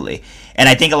 absolutely. And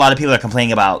I think a lot of people are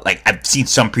complaining about, like, I've seen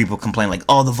some people complain, like,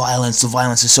 oh, the violence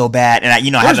is so bad. And I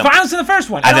there's violence in the first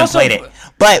one. I haven't played it,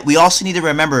 but we also need to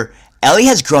remember, Ellie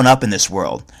has grown up in this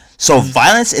world, so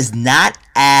violence is not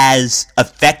as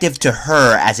effective to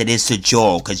her as it is to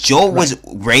Joel, because Joel was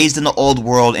raised in the old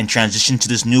world and transitioned to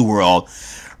this new world,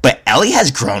 but Ellie has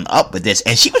grown up with this,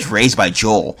 and she was raised by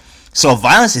Joel, so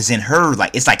violence is in her,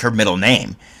 like, it's like her middle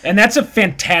name. And that's a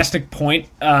fantastic point,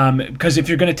 because if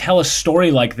you're going to tell a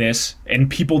story like this, and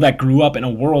people that grew up in a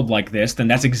world like this, then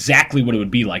that's exactly what it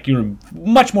would be like. You're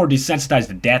much more desensitized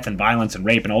to death and violence and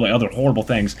rape and all the other horrible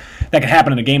things that could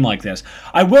happen in a game like this.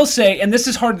 I will say, and this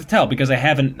is hard to tell because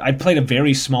I've played a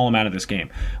very small amount of this game,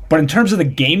 but in terms of the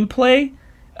gameplay,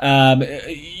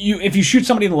 if you shoot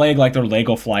somebody in the leg, like their leg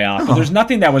will fly off, but there's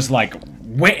nothing that was like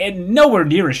nowhere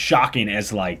near as shocking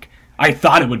as like I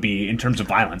thought it would be in terms of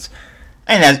violence.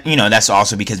 And that's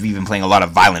also because we've been playing a lot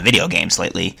of violent video games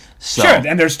lately. So. Sure,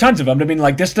 and there's tons of them.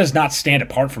 This does not stand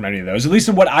apart from any of those. At least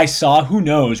in what I saw. Who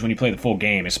knows when you play the full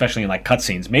game, especially in like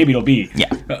cutscenes. Maybe it'll be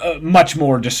much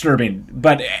more disturbing.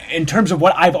 But in terms of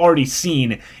what I've already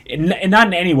seen, not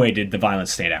in any way did the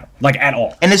violence stand out, like at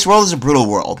all. And this world is a brutal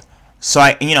world. So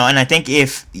I think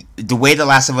if the way The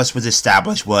Last of Us was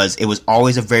established was it was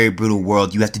always a very brutal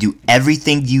world. You have to do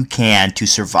everything you can to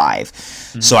survive.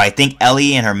 Mm-hmm. So I think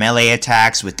Ellie and her melee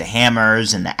attacks with the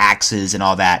hammers and the axes and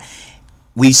all that,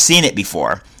 we've seen it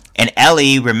before. And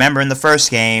Ellie, remember in the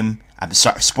first game, I'm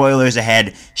sorry, spoilers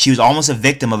ahead, she was almost a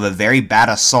victim of a very bad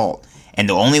assault. And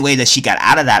the only way that she got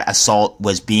out of that assault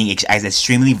was being as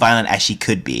extremely violent as she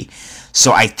could be.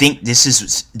 So I think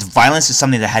violence is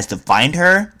something that has defined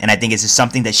her, and I think it's just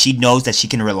something that she knows that she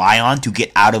can rely on to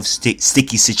get out of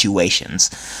sticky situations.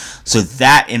 So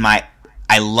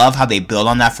I love how they build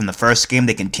on that from the first game.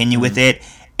 They continue with it,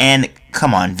 and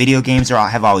come on, video games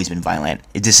have always been violent.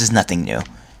 This is nothing new.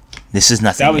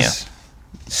 That was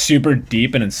super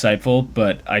deep and insightful,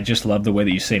 but I just love the way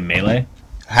that you say melee.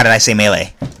 How did I say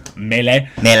melee? Melee.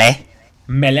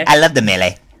 I love the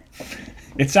melee.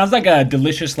 It sounds like a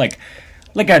delicious, like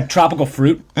a tropical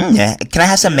fruit. Yeah. Can I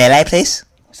have some melee, please?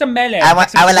 Some melee. I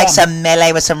would like some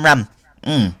melee with some rum.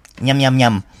 Yum, yum,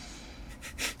 yum.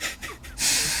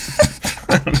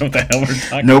 I don't know what the hell we're talking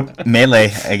about. Nope.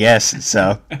 Melee, I guess.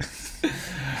 So.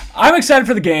 I'm excited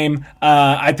for the game.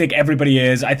 I think everybody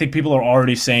is. I think people are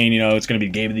already saying, it's going to be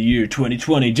Game of the Year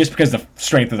 2020, just because of the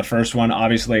strength of the first one,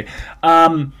 obviously.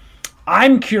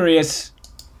 I'm curious.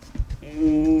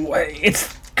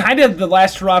 It's kind of the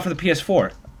last hurrah for the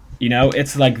PS4.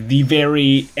 It's like the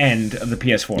very end of the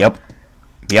PS4.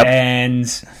 Yep.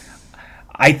 And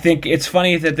I think it's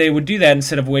funny that they would do that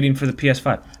instead of waiting for the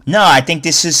PS5. No, I think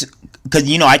this is because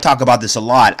I talk about this a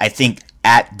lot. I think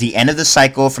at the end of the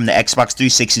cycle from the Xbox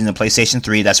 360 and the PlayStation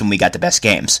 3, that's when we got the best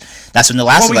games. That's when The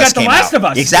Last of Us came out. We got The Last of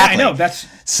Us. Exactly. Yeah, I know.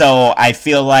 So I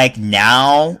feel like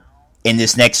now in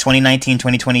this next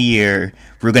 2019-2020 year,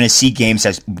 we're going to see games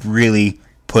that really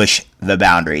push the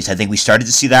boundaries. I think we started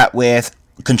to see that with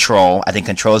Control. I think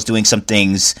Control is doing some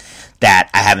things that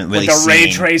I haven't really seen. Like the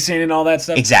ray tracing and all that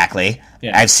stuff? Exactly.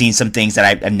 Yeah. I've seen some things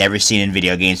that I've never seen in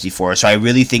video games before. So I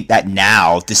really think that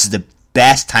now this is the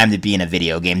best time to be in a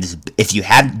video game. If you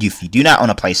do not own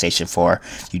a PlayStation 4,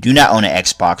 you do not own an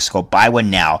Xbox, go buy one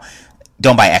now.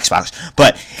 Don't buy Xbox.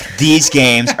 But these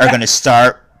games are going to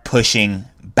start pushing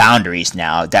boundaries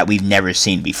now that we've never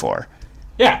seen before.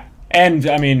 Yeah. And,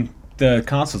 the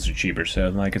consoles are cheaper,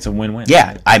 so it's a win-win.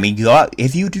 Yeah,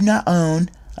 if you do not own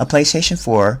a PlayStation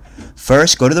 4,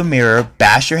 first go to the mirror,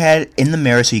 bash your head in the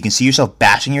mirror so you can see yourself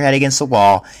bashing your head against the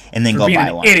wall, and then go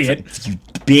buy one. Idiot. You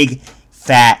big,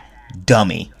 fat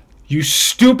dummy. You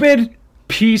stupid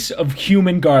piece of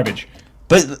human garbage.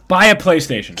 But buy a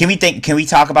PlayStation. Can we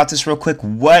talk about this real quick?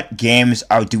 What games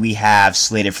do we have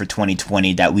slated for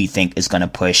 2020 that we think is going to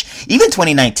push? Even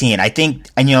 2019, I think.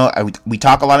 We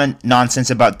talk a lot of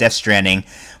nonsense about Death Stranding,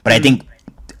 but I think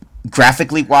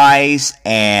graphically wise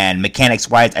and mechanics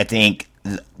wise, I think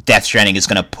Death Stranding is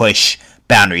going to push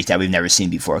boundaries that we've never seen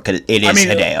before because it is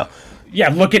Hideo. Yeah,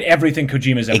 look at everything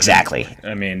Kojima's ever Exactly.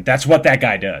 done. I mean, that's what that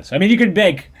guy does. I mean, you could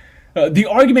make the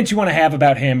arguments you want to have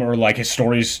about him, or like his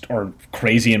stories are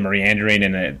crazy and meandering,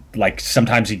 and like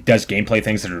sometimes he does gameplay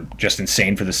things that are just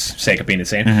insane for the sake of being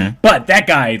insane. Mm-hmm. But that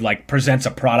guy like presents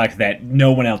a product that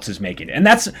no one else is making, and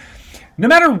that's no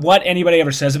matter what anybody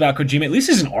ever says about Kojima. At least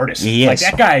he's an artist. He is. Like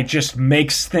that guy just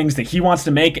makes things that he wants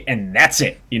to make, and that's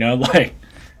it. You know, like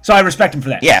so I respect him for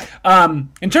that. Yeah.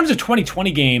 In terms of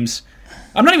 2020 games,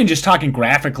 I'm not even just talking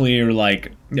graphically or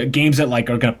like games that like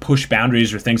are going to push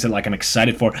boundaries or things that like I'm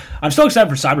excited for. I'm still excited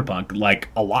for Cyberpunk like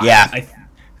a lot. Yeah. I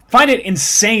find it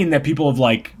insane that people have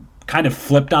like kind of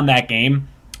flipped on that game.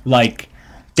 Like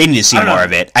they need to see I don't more know.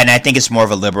 of it, and I think it's more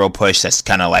of a liberal push. That's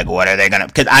kind of like, what are they gonna?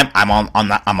 Because I'm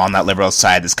on that liberal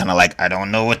side. That's kind of like, I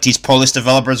don't know what these Polish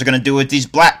developers are gonna do with these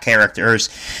black characters.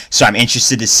 So I'm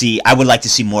interested to see. I would like to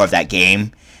see more of that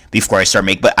game before I start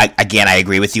making. But I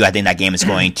agree with you. I think that game is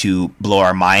going to blow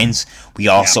our minds. We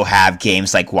also have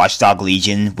games like Watch Dogs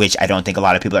Legion, which I don't think a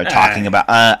lot of people are talking about.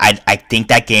 I think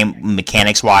that game,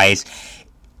 mechanics wise,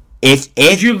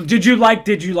 did you like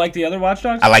the other Watch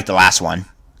Dogs? I like the last one.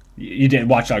 You did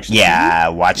Watch Dogs 2? Yeah,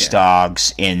 Watch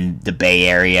Dogs in the Bay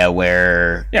Area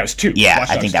where... Yeah, it was 2. Yeah,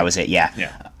 I think that was it, yeah.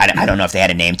 I don't know if they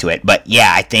had a name to it, but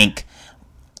yeah, I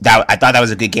thought that was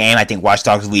a good game. I think Watch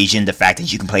Dogs Legion, the fact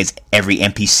that you can play as every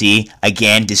NPC,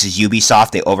 again, this is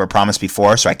Ubisoft. They overpromised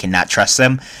before, so I cannot trust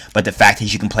them. But the fact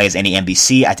that you can play as any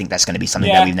NPC, I think that's going to be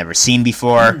something that we've never seen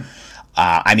before.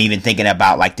 I'm even thinking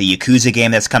about like the Yakuza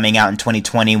game that's coming out in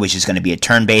 2020, which is going to be a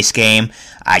turn-based game.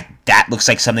 That looks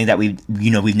like something that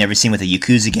we've never seen with a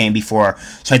Yakuza game before.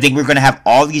 So I think we're going to have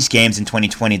all these games in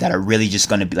 2020 that are really just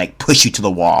going to be like push you to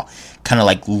the wall. Kind of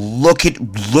like look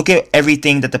at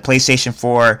everything that the PlayStation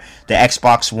 4, the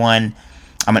Xbox One.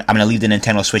 I'm gonna leave the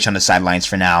Nintendo Switch on the sidelines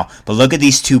for now, but look at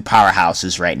these two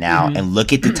powerhouses right now, and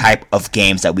look at the type of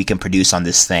games that we can produce on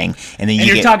this thing. And then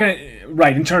you're talking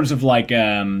right in terms of like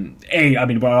I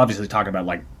mean, we're obviously talking about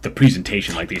like the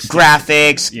presentation, like these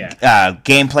graphics,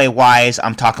 gameplay wise.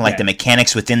 I'm talking like the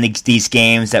mechanics within these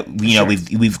games that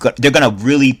we've got. They're gonna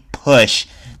really push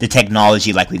the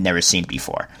technology like we've never seen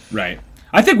before. Right.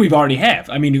 I think we've already have.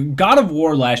 I mean, God of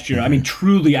War last year. I mean,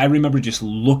 truly, I remember just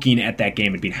looking at that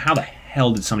game and being, how the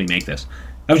hell did somebody make this?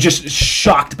 I was just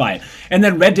shocked by it. And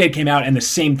then Red Dead came out, and the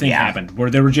same thing happened, where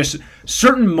there were just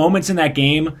certain moments in that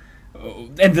game,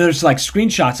 and there's like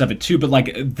screenshots of it too, but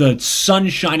like the sun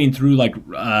shining through like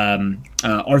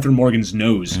Arthur Morgan's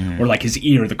nose or like his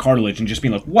ear, the cartilage, and just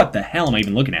being like, what the hell am I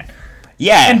even looking at?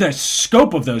 Yeah, and the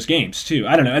scope of those games too.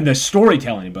 I don't know, and the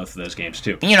storytelling in both of those games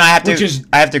too. I have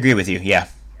to agree with you. Yeah.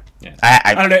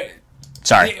 I don't know.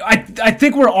 Sorry. I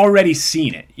think we're already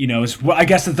seeing it. I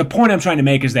guess that the point I'm trying to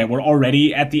make is that we're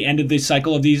already at the end of the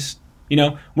cycle of these.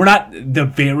 We're not the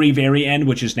very, very end,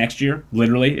 which is next year.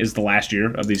 Literally, is the last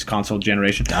year of these console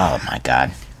generation. Oh my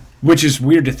god. Which is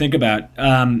weird to think about.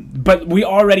 But we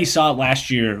already saw it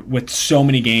last year with so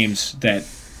many games that.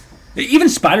 Even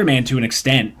Spider-Man, to an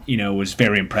extent, was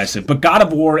very impressive. But God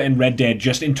of War and Red Dead,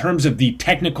 just in terms of the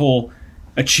technical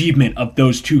achievement of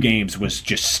those two games, was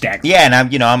just staggering. Yeah, and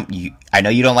I know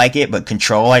you don't like it, but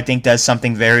Control, I think, does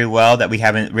something very well that we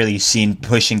haven't really seen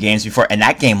push in games before, and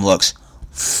that game looks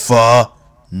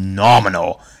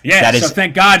phenomenal. Yeah, so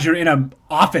thank God you're in an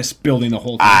office building the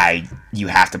whole thing. You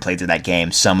have to play through that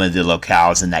game. Some of the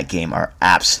locales in that game are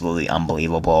absolutely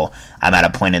unbelievable. I'm at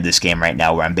a point in this game right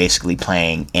now where I'm basically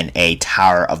playing in a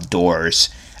tower of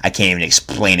doors. I can't even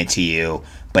explain it to you,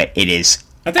 but it is...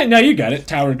 I think now you got it,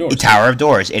 Tower of Doors. Tower of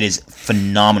Doors. It is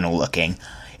phenomenal looking.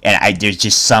 And there's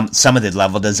just some of the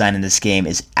level design in this game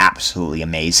is absolutely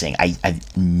amazing.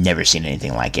 I've never seen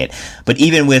anything like it. But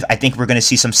even with, I think we're going to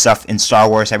see some stuff in Star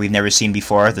Wars that we've never seen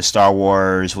before. The Star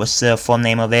Wars, what's the full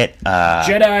name of it?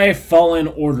 Jedi Fallen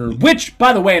Order. Which,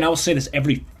 by the way, and I will say this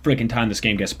every freaking time this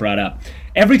game gets brought up.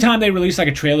 Every time they release like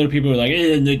a trailer, people are like, it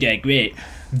doesn't look that great.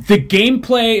 The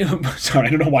gameplay... Sorry,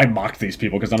 I don't know why I mocked these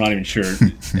people because I'm not even sure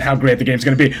how great the game's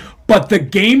going to be. But the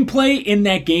gameplay in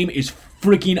that game is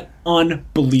freaking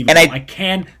unbelievable. And I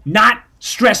cannot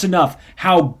stress enough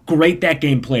how great that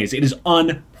game plays. It is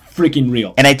unfreaking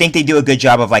real. And I think they do a good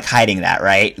job of like hiding that,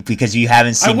 right? Because you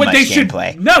haven't seen much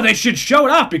gameplay. No, they should show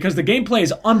it off because the gameplay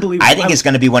is unbelievable. I think it's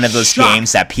going to be one of those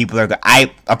games that people are... I'm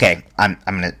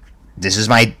going to... This is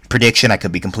my prediction. I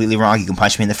could be completely wrong. You can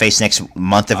punch me in the face next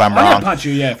month if I'm wrong. I'm going to punch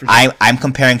you, yeah. For sure. I'm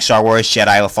comparing Star Wars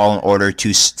Jedi Fallen Order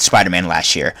to Spider-Man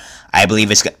last year. I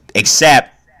believe it's...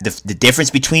 Except... The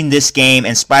difference between this game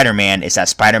and Spider-Man is that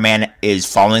Spider-Man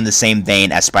is following the same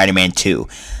vein as Spider-Man 2.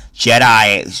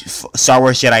 Star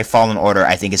Wars Jedi Fallen Order,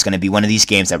 I think is going to be one of these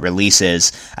games that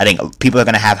releases. I think people are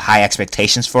going to have high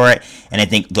expectations for it, and I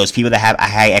think those people that have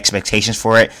high expectations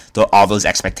for it, all those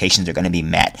expectations are going to be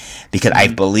met, because I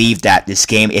believe that this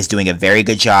game is doing a very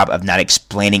good job of not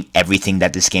explaining everything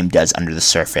that this game does under the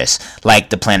surface, like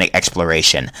the planet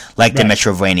exploration, like the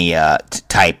Metroidvania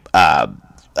type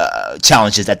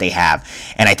challenges that they have.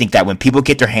 And I think that when people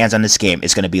get their hands on this game,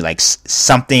 it's going to be like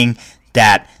something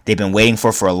that they've been waiting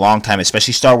for a long time,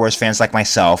 especially Star Wars fans like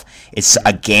myself. It's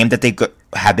a game that they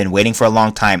have been waiting for a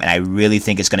long time, and I really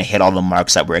think it's going to hit all the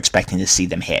marks that we're expecting to see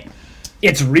them hit.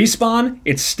 It's Respawn,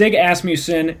 it's Stig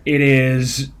Asmussen, it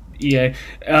is EA,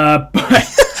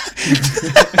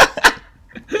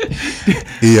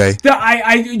 EA.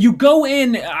 You go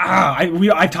in.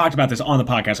 I've talked about this on the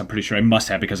podcast. I'm pretty sure I must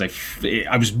have, because I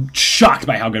was shocked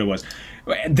by how good it was.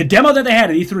 The demo that they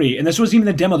had at E3, and this wasn't even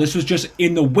the demo, this was just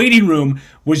in the waiting room,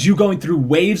 was you going through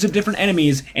waves of different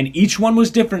enemies, and each one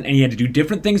was different, and you had to do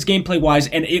different things gameplay-wise,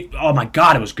 and oh my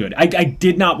god, it was good. I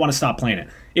did not want to stop playing it.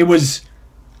 It was,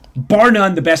 bar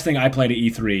none, the best thing I played at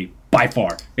E3, by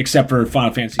far, except for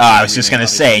Final Fantasy VII. I was just going to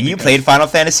say, and you played Final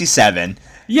Fantasy VII.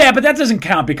 Yeah, but that doesn't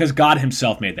count, because God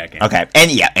himself made that game. Okay,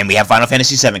 and we have Final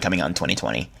Fantasy VII coming out in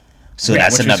 2020. So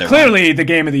that's which another is clearly the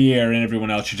game of the year, and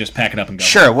everyone else should just pack it up and go.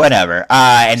 Sure, whatever.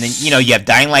 And then, you have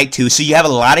Dying Light 2. So you have a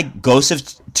lot of Ghosts of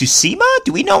Tsushima?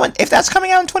 Do we know if that's coming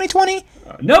out in 2020?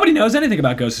 Nobody knows anything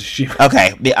about Ghosts of Tsushima.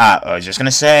 Okay, I was just going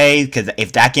to say, because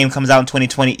if that game comes out in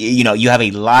 2020, you have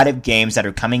a lot of games that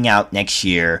are coming out next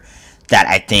year that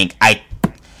I think...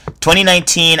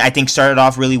 2019, I think, started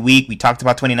off really weak. We talked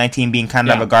about 2019 being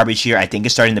kind of a garbage year. I think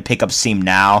it's starting to pick up steam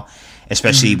now,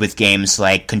 especially with games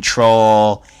like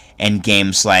Control and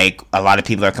games like, a lot of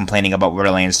people are complaining about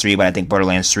Borderlands 3, but I think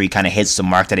Borderlands 3 kind of hits the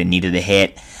mark that it needed to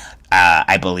hit.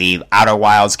 I believe Outer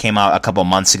Wilds came out a couple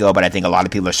months ago, but I think a lot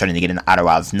of people are starting to get into Outer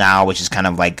Wilds now, which is kind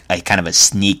of like a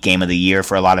sneak game of the year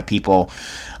for a lot of people.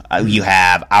 You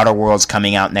have Outer Worlds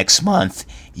coming out next month.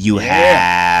 You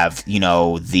have,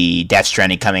 the Death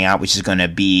Stranding coming out, which is going to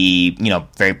be,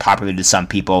 very popular to some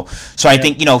people. So I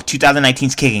think,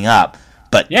 2019's kicking up.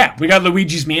 But yeah, we got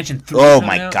Luigi's Mansion 3. Oh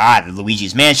my god,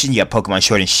 Luigi's Mansion. You have Pokemon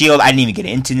Sword and Shield. I didn't even get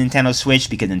into Nintendo Switch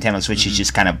because Nintendo Switch is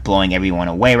just kind of blowing everyone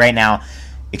away right now,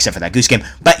 except for that Goose Game.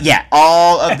 But yeah,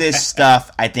 all of this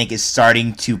stuff I think is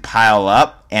starting to pile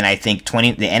up, and I think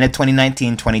the end of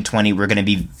 2019, 2020, we're going to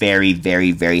be very,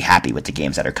 very, very happy with the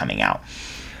games that are coming out.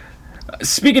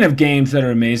 Speaking of games that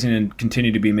are amazing and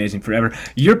continue to be amazing forever,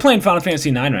 you're playing Final Fantasy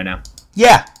IX right now.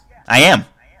 Yeah, I am.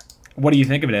 What do you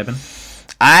think of it, Evan?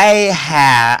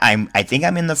 I think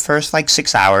I'm in the first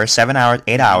 6 hours, 7 hours,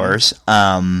 8 hours.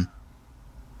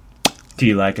 Do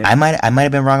you like it? I might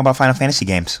have been wrong about Final Fantasy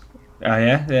games. Oh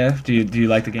yeah. Do you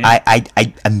like the game?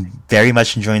 I'm very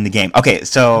much enjoying the game. Okay,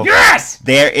 so yes,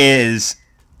 there is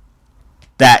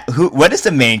that. What is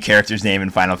the main character's name in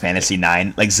Final Fantasy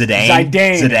IX? Zidane.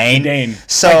 Zidane.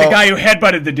 So the guy who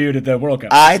headbutted the dude at the World Cup.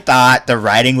 I thought the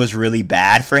writing was really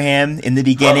bad for him in the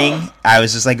beginning. I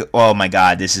was just like, oh my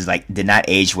god, this is did not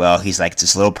age well. He's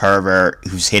this little pervert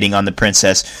who's hitting on the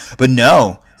princess. But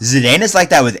no, Zidane is like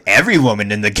that with every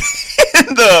woman in the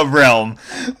realm.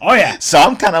 Oh yeah. So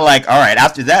I'm kind of all right.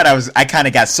 After that, I kind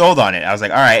of got sold on it. I was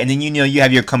like, all right. And then you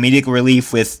have your comedic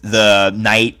relief with the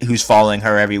knight who's following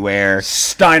her everywhere.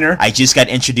 Steiner. I just got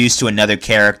introduced to another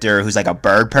character who's a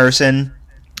bird person.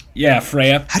 Yeah,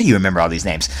 Freya. How do you remember all these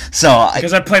names?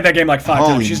 Because I played that game 5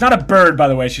 times. She's not a bird, by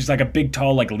the way. She's a big,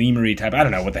 tall, lemur type. I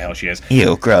don't know what the hell she is.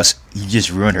 Ew, gross. You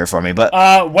just ruined her for me. But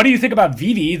what do you think about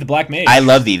Vivi, the Black Mage? I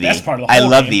love Vivi. Best part of the whole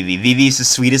love game. Vivi. Vivi's the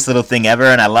sweetest little thing ever,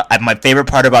 and my favorite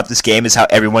part about this game is how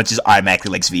everyone just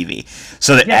automatically likes Vivi.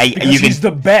 So that she's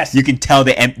the best. You can tell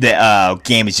the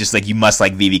game is just you must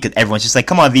like Vivi because everyone's just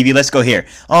come on, Vivi, let's go here.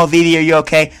 Oh, Vivi, are you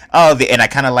okay? Oh, and I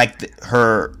kind of like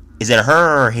her. Is it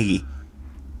her or he?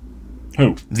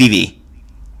 Who? Vivi.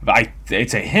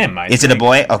 It's a him. Is it a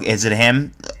boy? Okay, is it a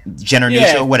him? Gender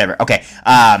neutral? Whatever. Okay.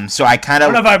 So I kind of...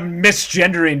 I don't know if I'm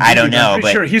misgendering Vivi, I don't know,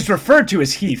 but sure he's referred to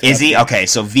as Heath. Is he? Okay,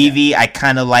 so Vivi, I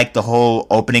kind of like the whole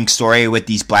opening story with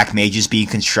these black mages being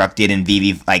constructed and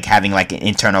Vivi having an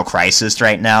internal crisis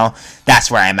right now.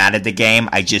 That's where I'm at the game.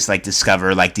 I just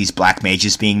discover these black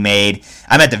mages being made.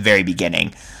 I'm at the very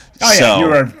beginning. Oh yeah, you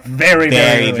were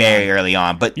very early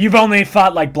on. But you've only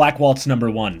fought Black Waltz number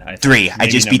 1. I think. 3. I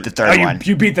just beat the third one.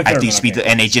 You beat the third one.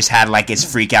 And they just had its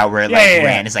freak out where it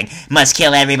ran. It's must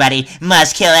kill everybody,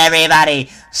 must kill everybody.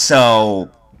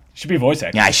 So should be voice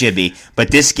acting. Yeah, I should be.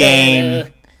 But this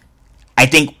game, I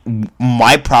think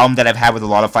my problem that I've had with a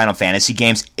lot of Final Fantasy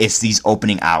games is these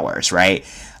opening hours, right?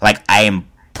 I am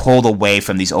pulled away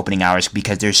from these opening hours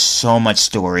because there's so much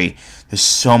story, there's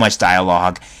so much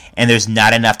dialogue, and there's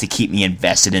not enough to keep me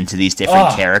invested into these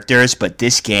different characters. But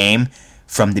this game,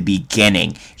 from the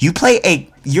beginning,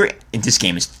 this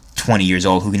game is 20 years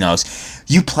old, who knows?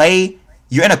 You're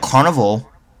in a carnival,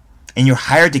 and you're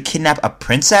hired to kidnap a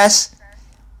princess?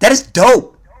 That is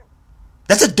dope.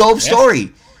 That's a dope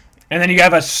story. And then you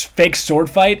have a fake sword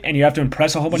fight, and you have to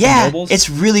impress a whole bunch of nobles? Yeah, it's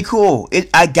really cool.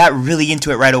 I got really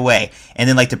into it right away. And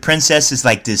then, like, the princess is,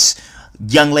 like, this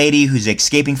young lady who's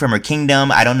escaping from her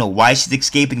kingdom. I don't know why she's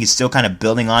escaping. It's still kind of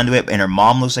building onto it, and her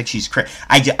mom looks like she's crazy.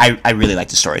 I really like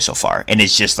the story so far, and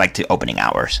it's just, like, the opening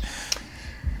hours.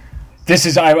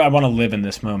 I want to live in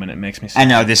this moment. It makes me so I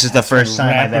know, this is the first time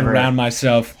I've ever... around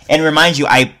myself. And remind you,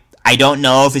 I don't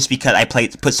know if it's because I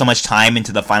put so much time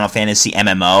into the Final Fantasy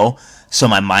MMO, so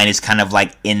my mind is kind of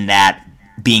like in that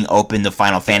being open to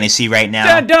Final Fantasy right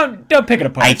now. Don't pick it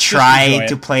apart. I tried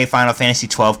to play Final Fantasy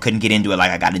 12, couldn't get into it like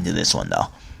I got into this one though.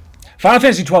 Final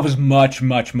Fantasy 12 is much,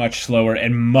 much, much slower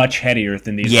and much headier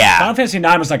than these. Yeah. Final Fantasy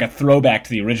 9 was like a throwback to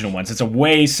the original ones. It's a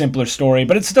way simpler story,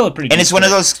 but it's still a pretty. And it's one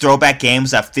of those throwback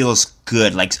games that feels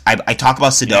good. Like I talk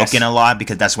about Sudoku a lot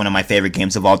because that's one of my favorite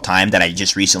games of all time that I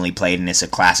just recently played, and it's a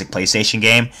classic PlayStation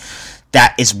game.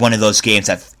 That is one of those games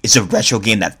that is a retro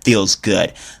game that feels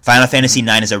good. Final Fantasy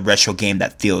IX is a retro game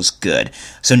that feels good.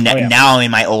 So now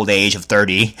in my old age of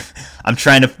 30, I'm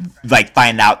trying to like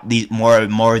find out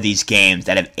more of these games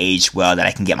that have aged well that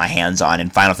I can get my hands on.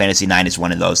 And Final Fantasy IX is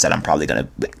one of those that I'm probably going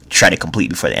to try to complete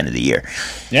before the end of the year.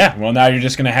 Yeah, well now you're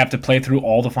just going to have to play through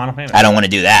all the Final Fantasy. I don't want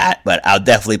to do that, but I'll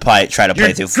definitely probably try to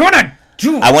play through.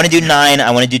 I want to do 9.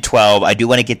 I want to do 12. I do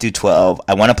want to get through 12.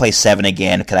 I want to play 7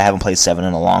 again because I haven't played 7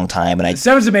 in a long time. And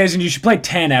 7's amazing. You should play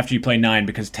 10 after you play 9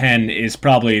 because 10 is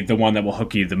probably the one that will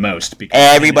hook you the most. Because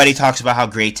everybody talks about how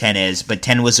great 10 is, but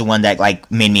 10 was the one that like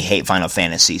made me hate Final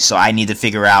Fantasy. So I need to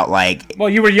figure out like.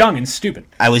 Well, you were young and stupid.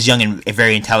 I was young and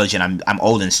very intelligent. I'm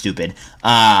old and stupid.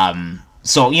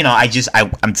 So, you know,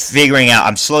 I'm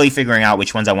slowly figuring out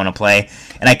which ones I want to play.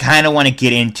 And I kind of want to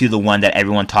get into the one that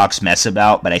everyone talks mess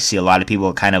about, but I see a lot of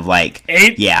people kind of like...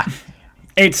 8? Yeah.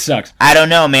 8 sucks. I don't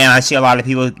know, man. I see a lot of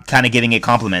people kind of giving it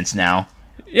compliments now.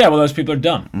 Yeah, well, those people are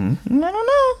dumb.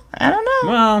 I don't know.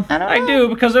 Well, I do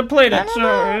because I played it, so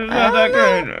it's not that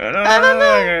great.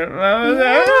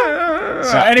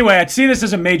 So anyway, I'd see this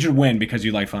as a major win because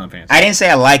you like Final Fantasy. I didn't say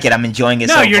I like it. I'm enjoying it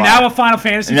so far. No, you're now a Final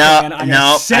Fantasy fan.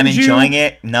 I'm enjoying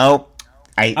it. Nope.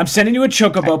 I'm sending you a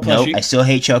Chocobo plushie. Nope, I still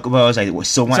hate Chocobos.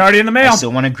 It's already in the mail. I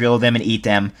still want to grill them and eat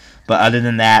them. But other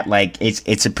than that, like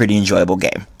it's a pretty enjoyable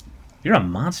game. You're a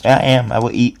monster. I am. I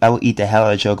will eat the hell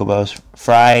out of Chocobos.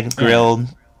 Fried, grilled,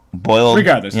 boiled.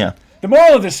 Regardless. Yeah. The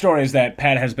moral of this story is that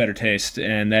Pat has better taste,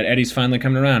 and that Eddie's finally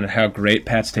coming around at how great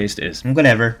Pat's taste is.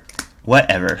 Whatever.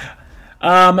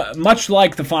 Much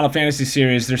like the Final Fantasy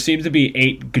series, there seems to be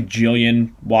 8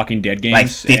 gajillion Walking Dead games. Like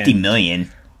 50 million.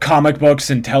 Comic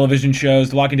books and television shows.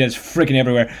 The Walking Dead is freaking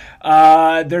everywhere.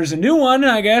 There's a new one,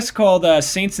 I guess, called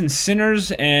Saints and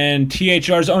Sinners, and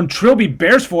THR's own Trilby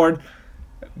Beresford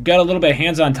got a little bit of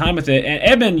hands-on time with it. And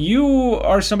Edmund, you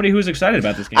are somebody who's excited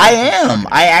about this game. I am.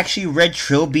 I actually read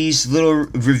Trilby's little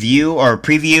review or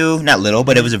preview. Not little,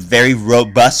 but it was a very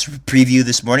robust preview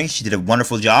this morning. She did a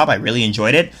wonderful job. I really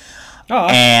enjoyed it. Oh.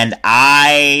 And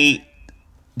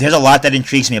there's a lot that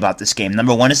intrigues me about this game.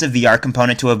 Number one is the VR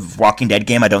component to a Walking Dead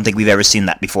game. I don't think we've ever seen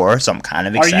that before, so I'm kind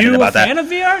of excited about that. Are you a fan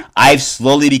of VR? I've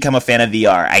slowly become a fan of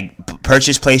VR. I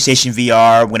purchased PlayStation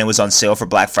VR when it was on sale for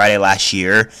Black Friday last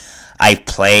year. I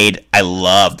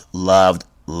loved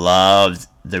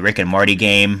the Rick and Morty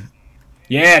game.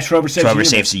 Yeah, Trover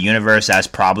Saves the Universe. That's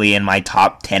probably in my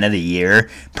top 10 of the year.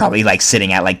 Probably like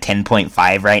sitting at like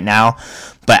 10.5 right now.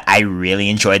 But I really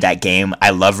enjoyed that game.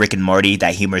 I love Rick and Morty.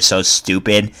 That humor is so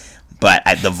stupid. But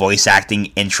the voice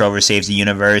acting in Trover Saves the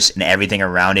Universe and everything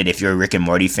around it, if you're a Rick and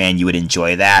Morty fan, you would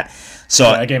enjoy that. So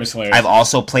yeah, that game is hilarious. I've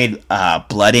also played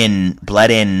Blood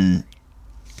in.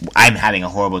 I'm having a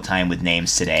horrible time with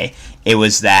names today. It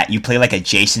was that you play like a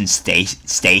Jason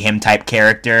Statham type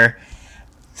character.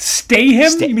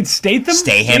 Statham? You mean Statham?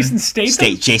 Statham. Jason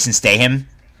Statham? Jason Statham.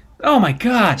 Oh my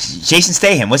god. Jason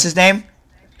Statham. What's his name?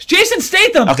 Jason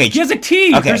Statham. Okay. He has a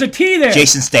T. Okay. There's a T there.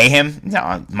 Jason Statham.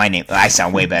 No, my name. I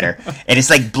sound way better. And it's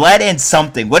like Blood and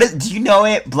something. What is? Do you know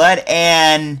it? Blood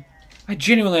and. I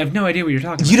genuinely have no idea what you're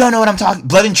talking about. You don't know what I'm talking.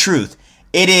 Blood and Truth.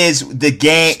 It is the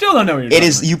game. Still don't know what you're talking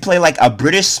about. You play like a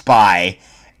British spy,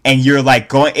 and you're like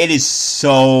going. It is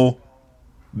so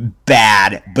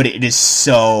bad, but it is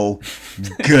so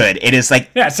good. It is like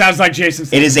it sounds like Jason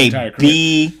Statham's It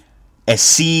is a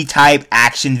C type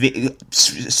action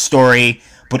story,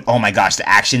 But oh my gosh, the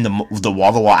action, the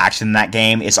wall-to-wall action in that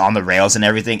game is on the rails and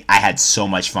everything. I had so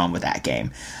much fun with that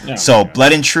game. So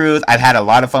Blood and Truth, I've had a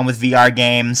lot of fun with VR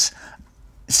games.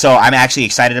 So I'm actually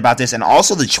excited about this, and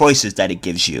also the choices that it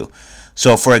gives you.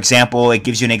 So, for example, it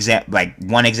gives you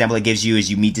one example it gives you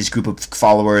is you meet this group of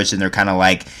followers, and they're kind of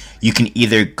like, you can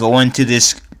either go into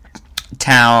this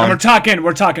town. And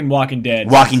we're talking Walking Dead.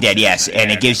 Walking Dead, yes,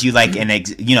 and it gives you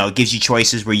it gives you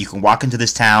choices where you can walk into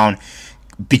this town,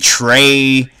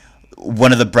 betray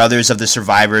one of the brothers of the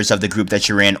survivors of the group that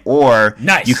you're in, or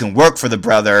you can work for the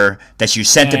brother that you're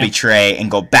sent to betray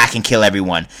and go back and kill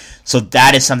everyone. So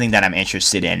that is something that I'm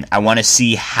interested in. I want to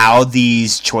see how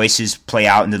these choices play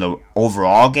out into the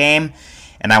overall game,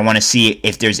 and I want to see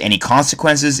if there's any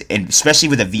consequences, and especially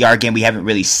with a VR game, we haven't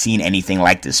really seen anything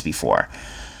like this before.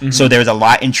 Mm-hmm. So there's a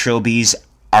lot in Trilby's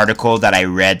article that I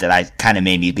read that I kind of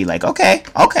made me be like,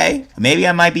 okay, maybe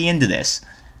I might be into this.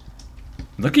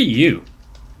 Look at you.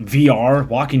 VR,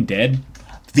 Walking Dead.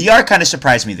 VR kind of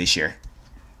surprised me this year.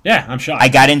 Yeah, I'm shocked. I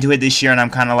got into it this year, and I'm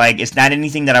kind of like, it's not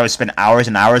anything that I would spend hours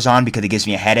and hours on because it gives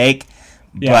me a headache,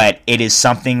 but it is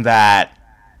something that,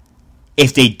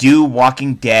 if they do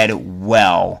Walking Dead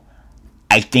well,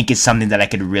 I think it's something that I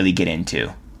could really get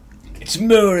into. It's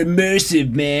more immersive,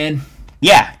 man.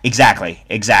 Yeah, exactly.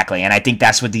 And I think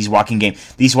that's what these Walking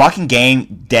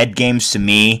Dead games to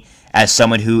me, as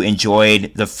someone who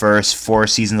enjoyed the first 4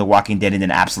 seasons of Walking Dead and then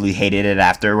absolutely hated it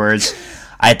afterwards,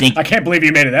 I can't believe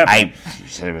you made it that far. I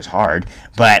said it was hard,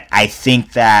 but I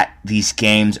think that these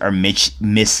games are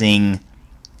missing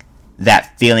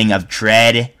that feeling of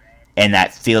dread and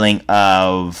that feeling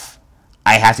of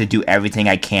I have to do everything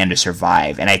I can to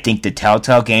survive. And I think the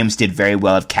Telltale games did very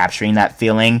well of capturing that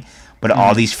feeling, but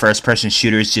all these first-person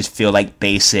shooters just feel like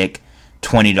basic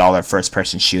 $20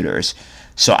 first-person shooters.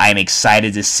 So I'm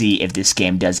excited to see if this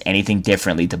game does anything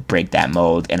differently to break that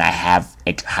mold, and I have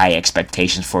high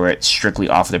expectations for it strictly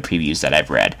off of the previews that I've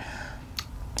read.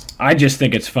 I just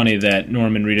think it's funny that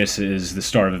Norman Reedus is the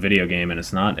star of a video game and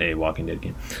it's not a Walking Dead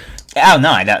game. Oh,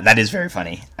 no, that is very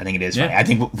funny. I think it is funny. I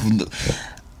think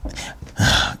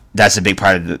that's a big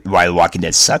part of why The Walking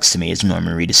Dead sucks to me is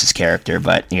Norman Reedus' character,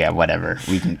 but yeah, whatever.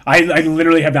 I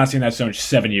literally have not seen that show in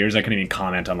 7 years. I couldn't even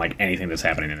comment on anything that's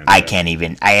happening in it.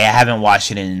 I haven't watched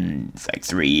it in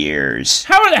 3 years.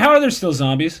 How are there still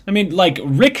zombies? I mean,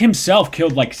 Rick himself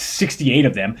killed 68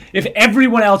 of them. If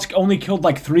everyone else only killed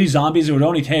 3 zombies, it would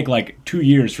only take 2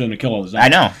 years for them to kill all the zombies. I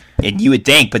know. You would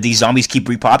think, but these zombies keep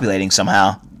repopulating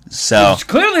somehow. So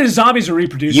clearly the zombies are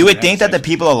reproducing. You would think that the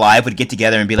people alive would get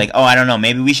together and be like, "Oh, I don't know,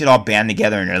 maybe we should all band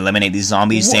together and eliminate these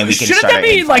zombies." Saying we can shouldn't start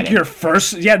that be your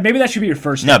first? Yeah, maybe that should be your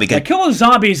first. No, because kill the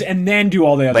zombies and then do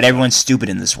all the other. But everyone's stupid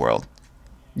in this world.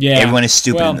 Yeah, everyone is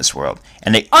stupid in this world,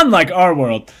 and unlike our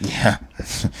world. Yeah.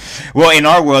 Well, in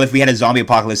our world, if we had a zombie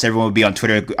apocalypse, everyone would be on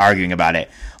Twitter arguing about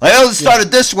it. Oh, let's start it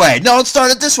this way. No, let's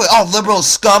start it this way. Oh, liberal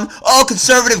scum. Oh,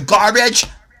 conservative garbage.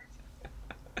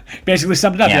 Basically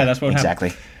summed it up. Yeah, that's what exactly.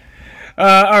 happened.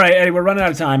 All right, Eddie, we're running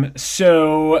out of time,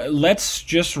 so let's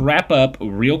just wrap up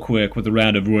real quick with a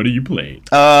round of what are you playing?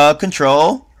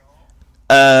 Control.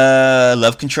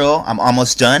 Love Control. I'm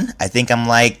almost done. I think I'm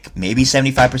maybe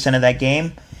 75% of that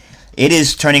game. It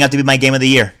is turning out to be my game of the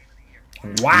year.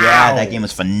 Wow. Yeah, that game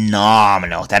was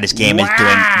phenomenal. That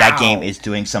game is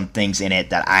doing some things in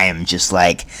it that I am just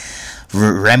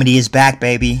Remedy is back,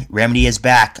 baby. Remedy is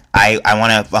back. I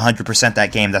want to 100%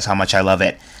 that game. That's how much I love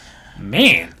it.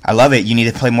 Man, I love it. You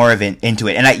need to play more of it into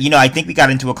it. And I think we got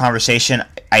into a conversation.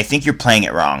 I think you're playing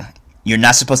it wrong. You're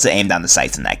not supposed to aim down the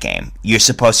sights in that game. You're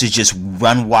supposed to just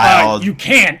run wild. You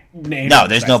can't aim. No,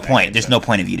 there's no point. There's no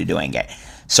point of you to doing it.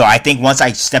 So I think once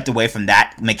I stepped away from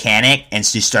that mechanic and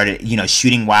just started,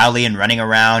 shooting wildly and running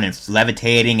around and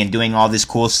levitating and doing all this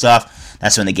cool stuff,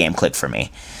 that's when the game clicked for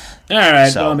me. All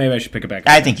right, well, maybe I should pick it back up.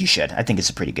 I think you should. I think it's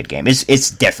a pretty good game.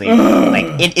 It's definitely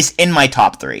it's in my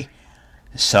top 3.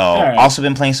 So, also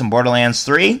been playing some Borderlands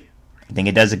 3. I think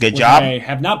it does a good job. I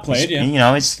have not played yet.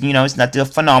 It's not a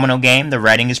phenomenal game. The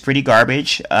writing is pretty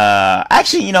garbage.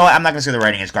 Actually, I'm not going to say the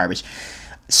writing is garbage.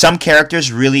 Some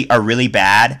characters are really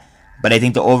bad, but I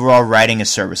think the overall writing is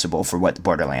serviceable for what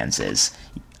Borderlands is.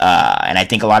 And I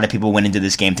think a lot of people went into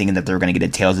this game thinking that they were going to get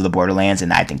a Tales of the Borderlands,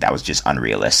 and I think that was just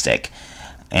unrealistic.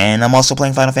 And I'm also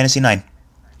playing Final Fantasy IX.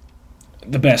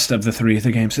 The best of the 3 of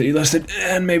the games that you listed,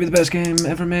 and maybe the best game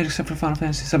ever made, except for Final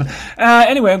Fantasy VII.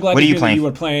 Anyway, I'm glad what are you playing? You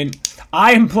were playing.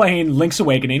 I am playing Link's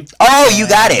Awakening. Oh, you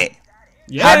got it!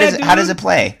 Yeah, how does it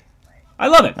play? I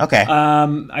love it. Okay.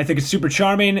 I think it's super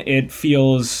charming. It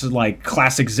feels like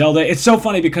classic Zelda. It's so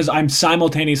funny because I'm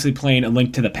simultaneously playing A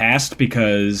Link to the Past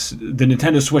because the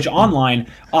Nintendo Switch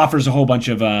Online offers a whole bunch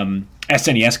of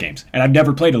SNES games, and I've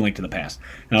never played A Link to the Past.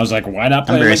 And I was like, why not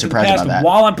play A very Link to the surprised Past about that.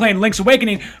 while I'm playing Link's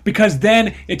Awakening? Because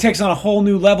then it takes on a whole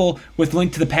new level with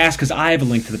Link to the Past, because I have A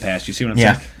Link to the Past. You see what I'm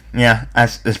saying? Yeah,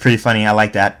 that's pretty funny. I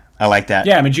like that.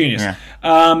 Yeah, I'm a genius. Yeah.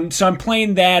 So I'm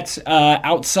playing that.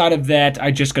 Outside of that, I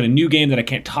just got a new game that I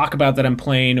can't talk about that I'm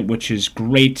playing, which is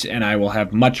great, and I will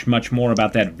have much, much more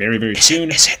about that very, very soon.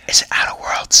 Is it Outer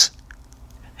Worlds?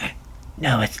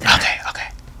 No, it's not. Okay.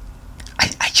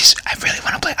 I really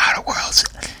want to play Outer Worlds.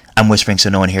 I'm whispering so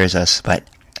no one hears us, but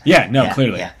Yeah, no,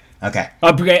 clearly. Yeah. Okay.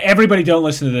 Everybody don't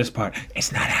listen to this part.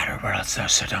 It's not Outer Worlds,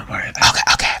 so don't worry about it.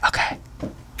 Okay.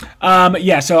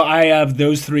 So I have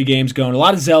those 3 games going. A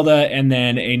lot of Zelda, and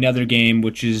then another game,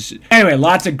 which is... Anyway,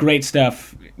 lots of great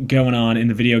stuff going on in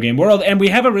the video game world, and we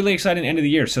have a really exciting end of the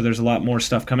year, so there's a lot more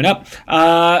stuff coming up.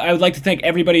 I would like to thank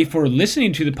everybody for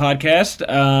listening to the podcast,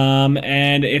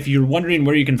 and if you're wondering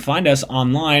where you can find us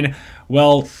online,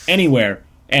 well, anywhere.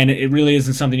 And it really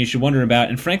isn't something you should wonder about.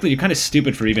 And frankly, you're kind of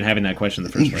stupid for even having that question in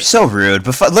the first You're place. so rude.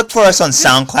 But look for us on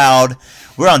SoundCloud.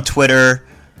 We're on Twitter.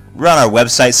 We're on our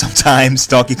website sometimes,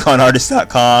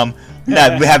 DonkeyKongArtist.com. We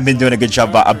haven't been doing a good job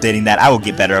about updating that. I will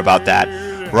get better about that.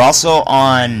 We're also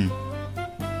on...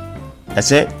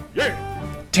 That's it?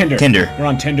 Tinder. We're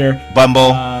on Tinder.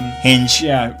 Bumble. Hinge.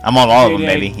 Yeah. I'm on all of them,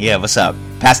 Day. baby. Yeah, what's up?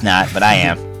 Past not, but I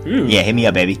am. Ooh. Yeah, hit me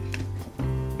up, baby.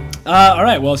 All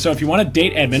right, well, so if you want to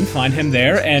date Edmund, find him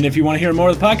there. And if you want to hear more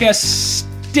of the podcast,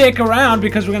 stick around,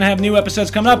 because we're going to have new episodes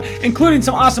coming up, including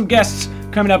some awesome guests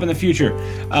coming up in the future,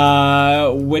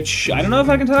 which I don't know if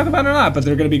I can talk about or not, but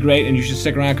they're going to be great, and you should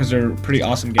stick around because they're pretty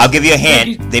awesome guests. I'll give you a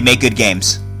hint. They make good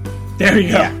games. There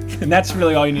you go. Yeah. And that's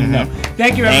really all you need to know.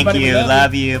 Thank you, everybody. Thank you. We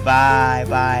Love you. Bye.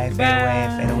 Bye.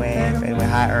 Fade away.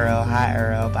 Hi,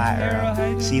 Earl. Bye,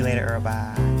 Earl. See you later, Earl.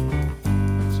 Bye.